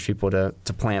encourage people to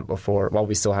plant while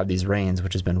we still have these rains,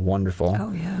 which has been wonderful.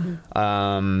 Oh, yeah.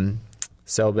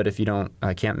 But if you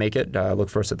can't make it, look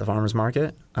for us at the farmer's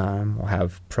market. We'll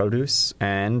have produce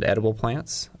and edible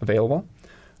plants available.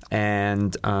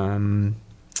 And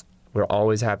we're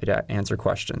always happy to answer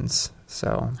questions.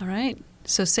 So, all right.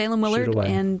 So Salem Willard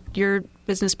and your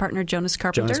business partner, Jonas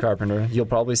Carpenter. Jonas Carpenter. You'll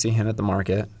probably see him at the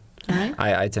market. All right.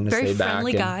 I tend to Very stay back. Very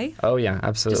friendly guy. Oh, yeah,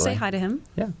 absolutely. Just say hi to him.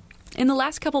 Yeah. In the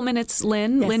last couple minutes,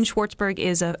 Lynn Schwartzberg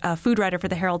is a food writer for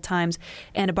the Herald Times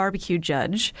and a barbecue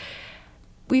judge.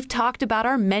 We've talked about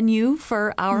our menu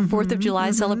for our 4th of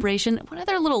July celebration. What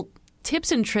other little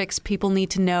tips and tricks people need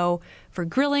to know for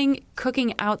grilling,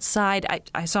 cooking outside.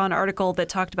 I saw an article that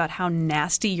talked about how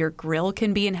nasty your grill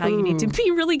can be and how you need to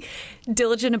be really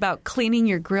diligent about cleaning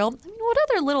your grill. I mean, what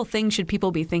other little things should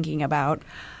people be thinking about?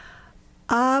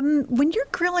 When you're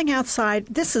grilling outside,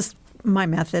 this is my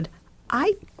method.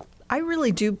 I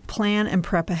really do plan and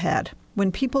prep ahead.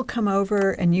 When people come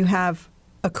over and you have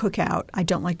a cookout, I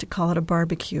don't like to call it a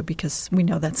barbecue because we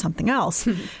know that's something else.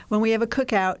 When we have a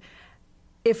cookout,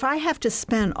 if I have to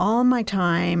spend all my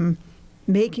time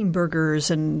making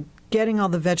burgers and getting all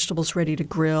the vegetables ready to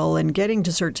grill and getting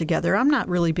dessert together, I'm not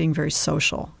really being very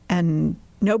social. And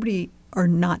nobody, or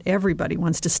not everybody,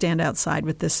 wants to stand outside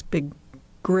with this big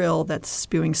grill that's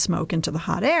spewing smoke into the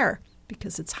hot air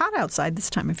because it's hot outside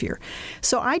this time of year.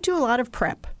 So I do a lot of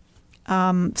prep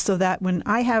so that when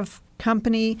I have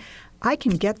company, I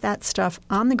can get that stuff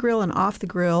on the grill and off the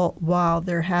grill while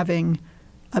they're having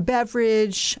a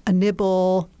beverage, a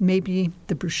nibble, maybe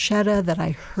the bruschetta that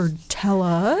I heard tell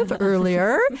of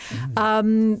earlier,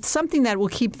 something that will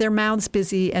keep their mouths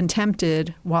busy and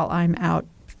tempted while I'm out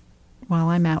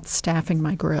staffing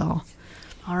my grill.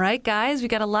 All right, guys, we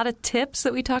got a lot of tips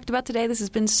that we talked about today. This has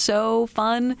been so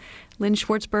fun. Lynn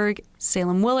Schwartzberg,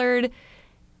 Salem Willard.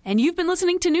 And you've been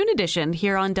listening to Noon Edition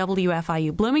here on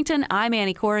WFIU Bloomington. I'm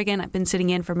Annie Corrigan. I've been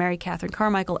sitting in for Mary Catherine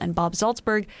Carmichael and Bob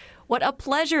Zaltzberg. What a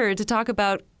pleasure to talk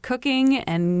about cooking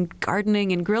and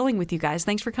gardening and grilling with you guys.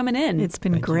 Thanks for coming in. It's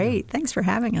been great. Thanks for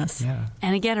having us. Yeah.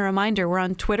 And again, a reminder, we're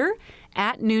on Twitter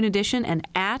at Noon Edition and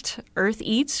at Earth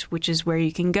Eats, which is where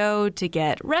you can go to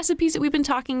get recipes that we've been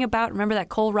talking about. Remember that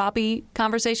kohlrabi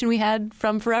conversation we had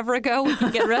from forever ago? You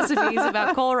can get recipes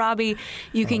about kohlrabi.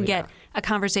 You can get a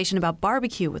conversation about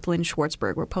barbecue with Lynn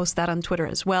Schwartzberg. We'll post that on Twitter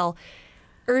as well.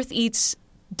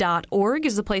 EarthEats.org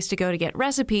is the place to go to get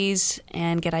recipes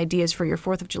and get ideas for your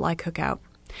 4th of July cookout.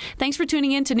 Thanks for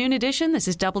tuning in to Noon Edition. This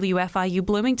is WFIU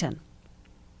Bloomington.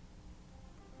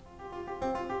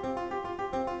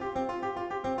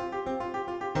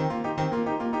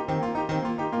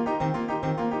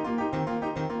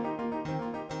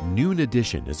 Noon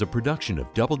Edition is a production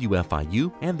of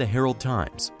WFIU and the Herald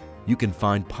Times. You can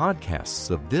find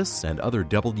podcasts of this and other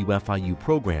WFIU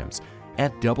programs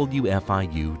at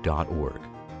WFIU.org.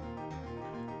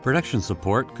 Production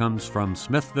support comes from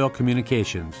Smithville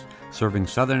Communications, serving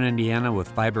southern Indiana with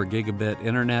fiber gigabit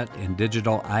internet and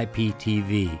digital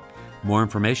IPTV. More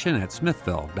information at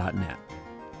smithville.net.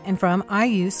 And from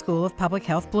IU School of Public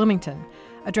Health Bloomington,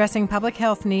 addressing public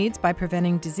health needs by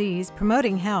preventing disease,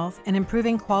 promoting health, and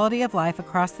improving quality of life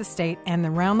across the state and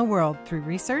around the world through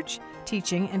research,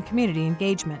 teaching, and community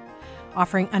engagement,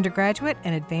 offering undergraduate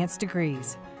and advanced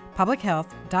degrees.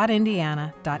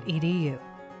 publichealth.indiana.edu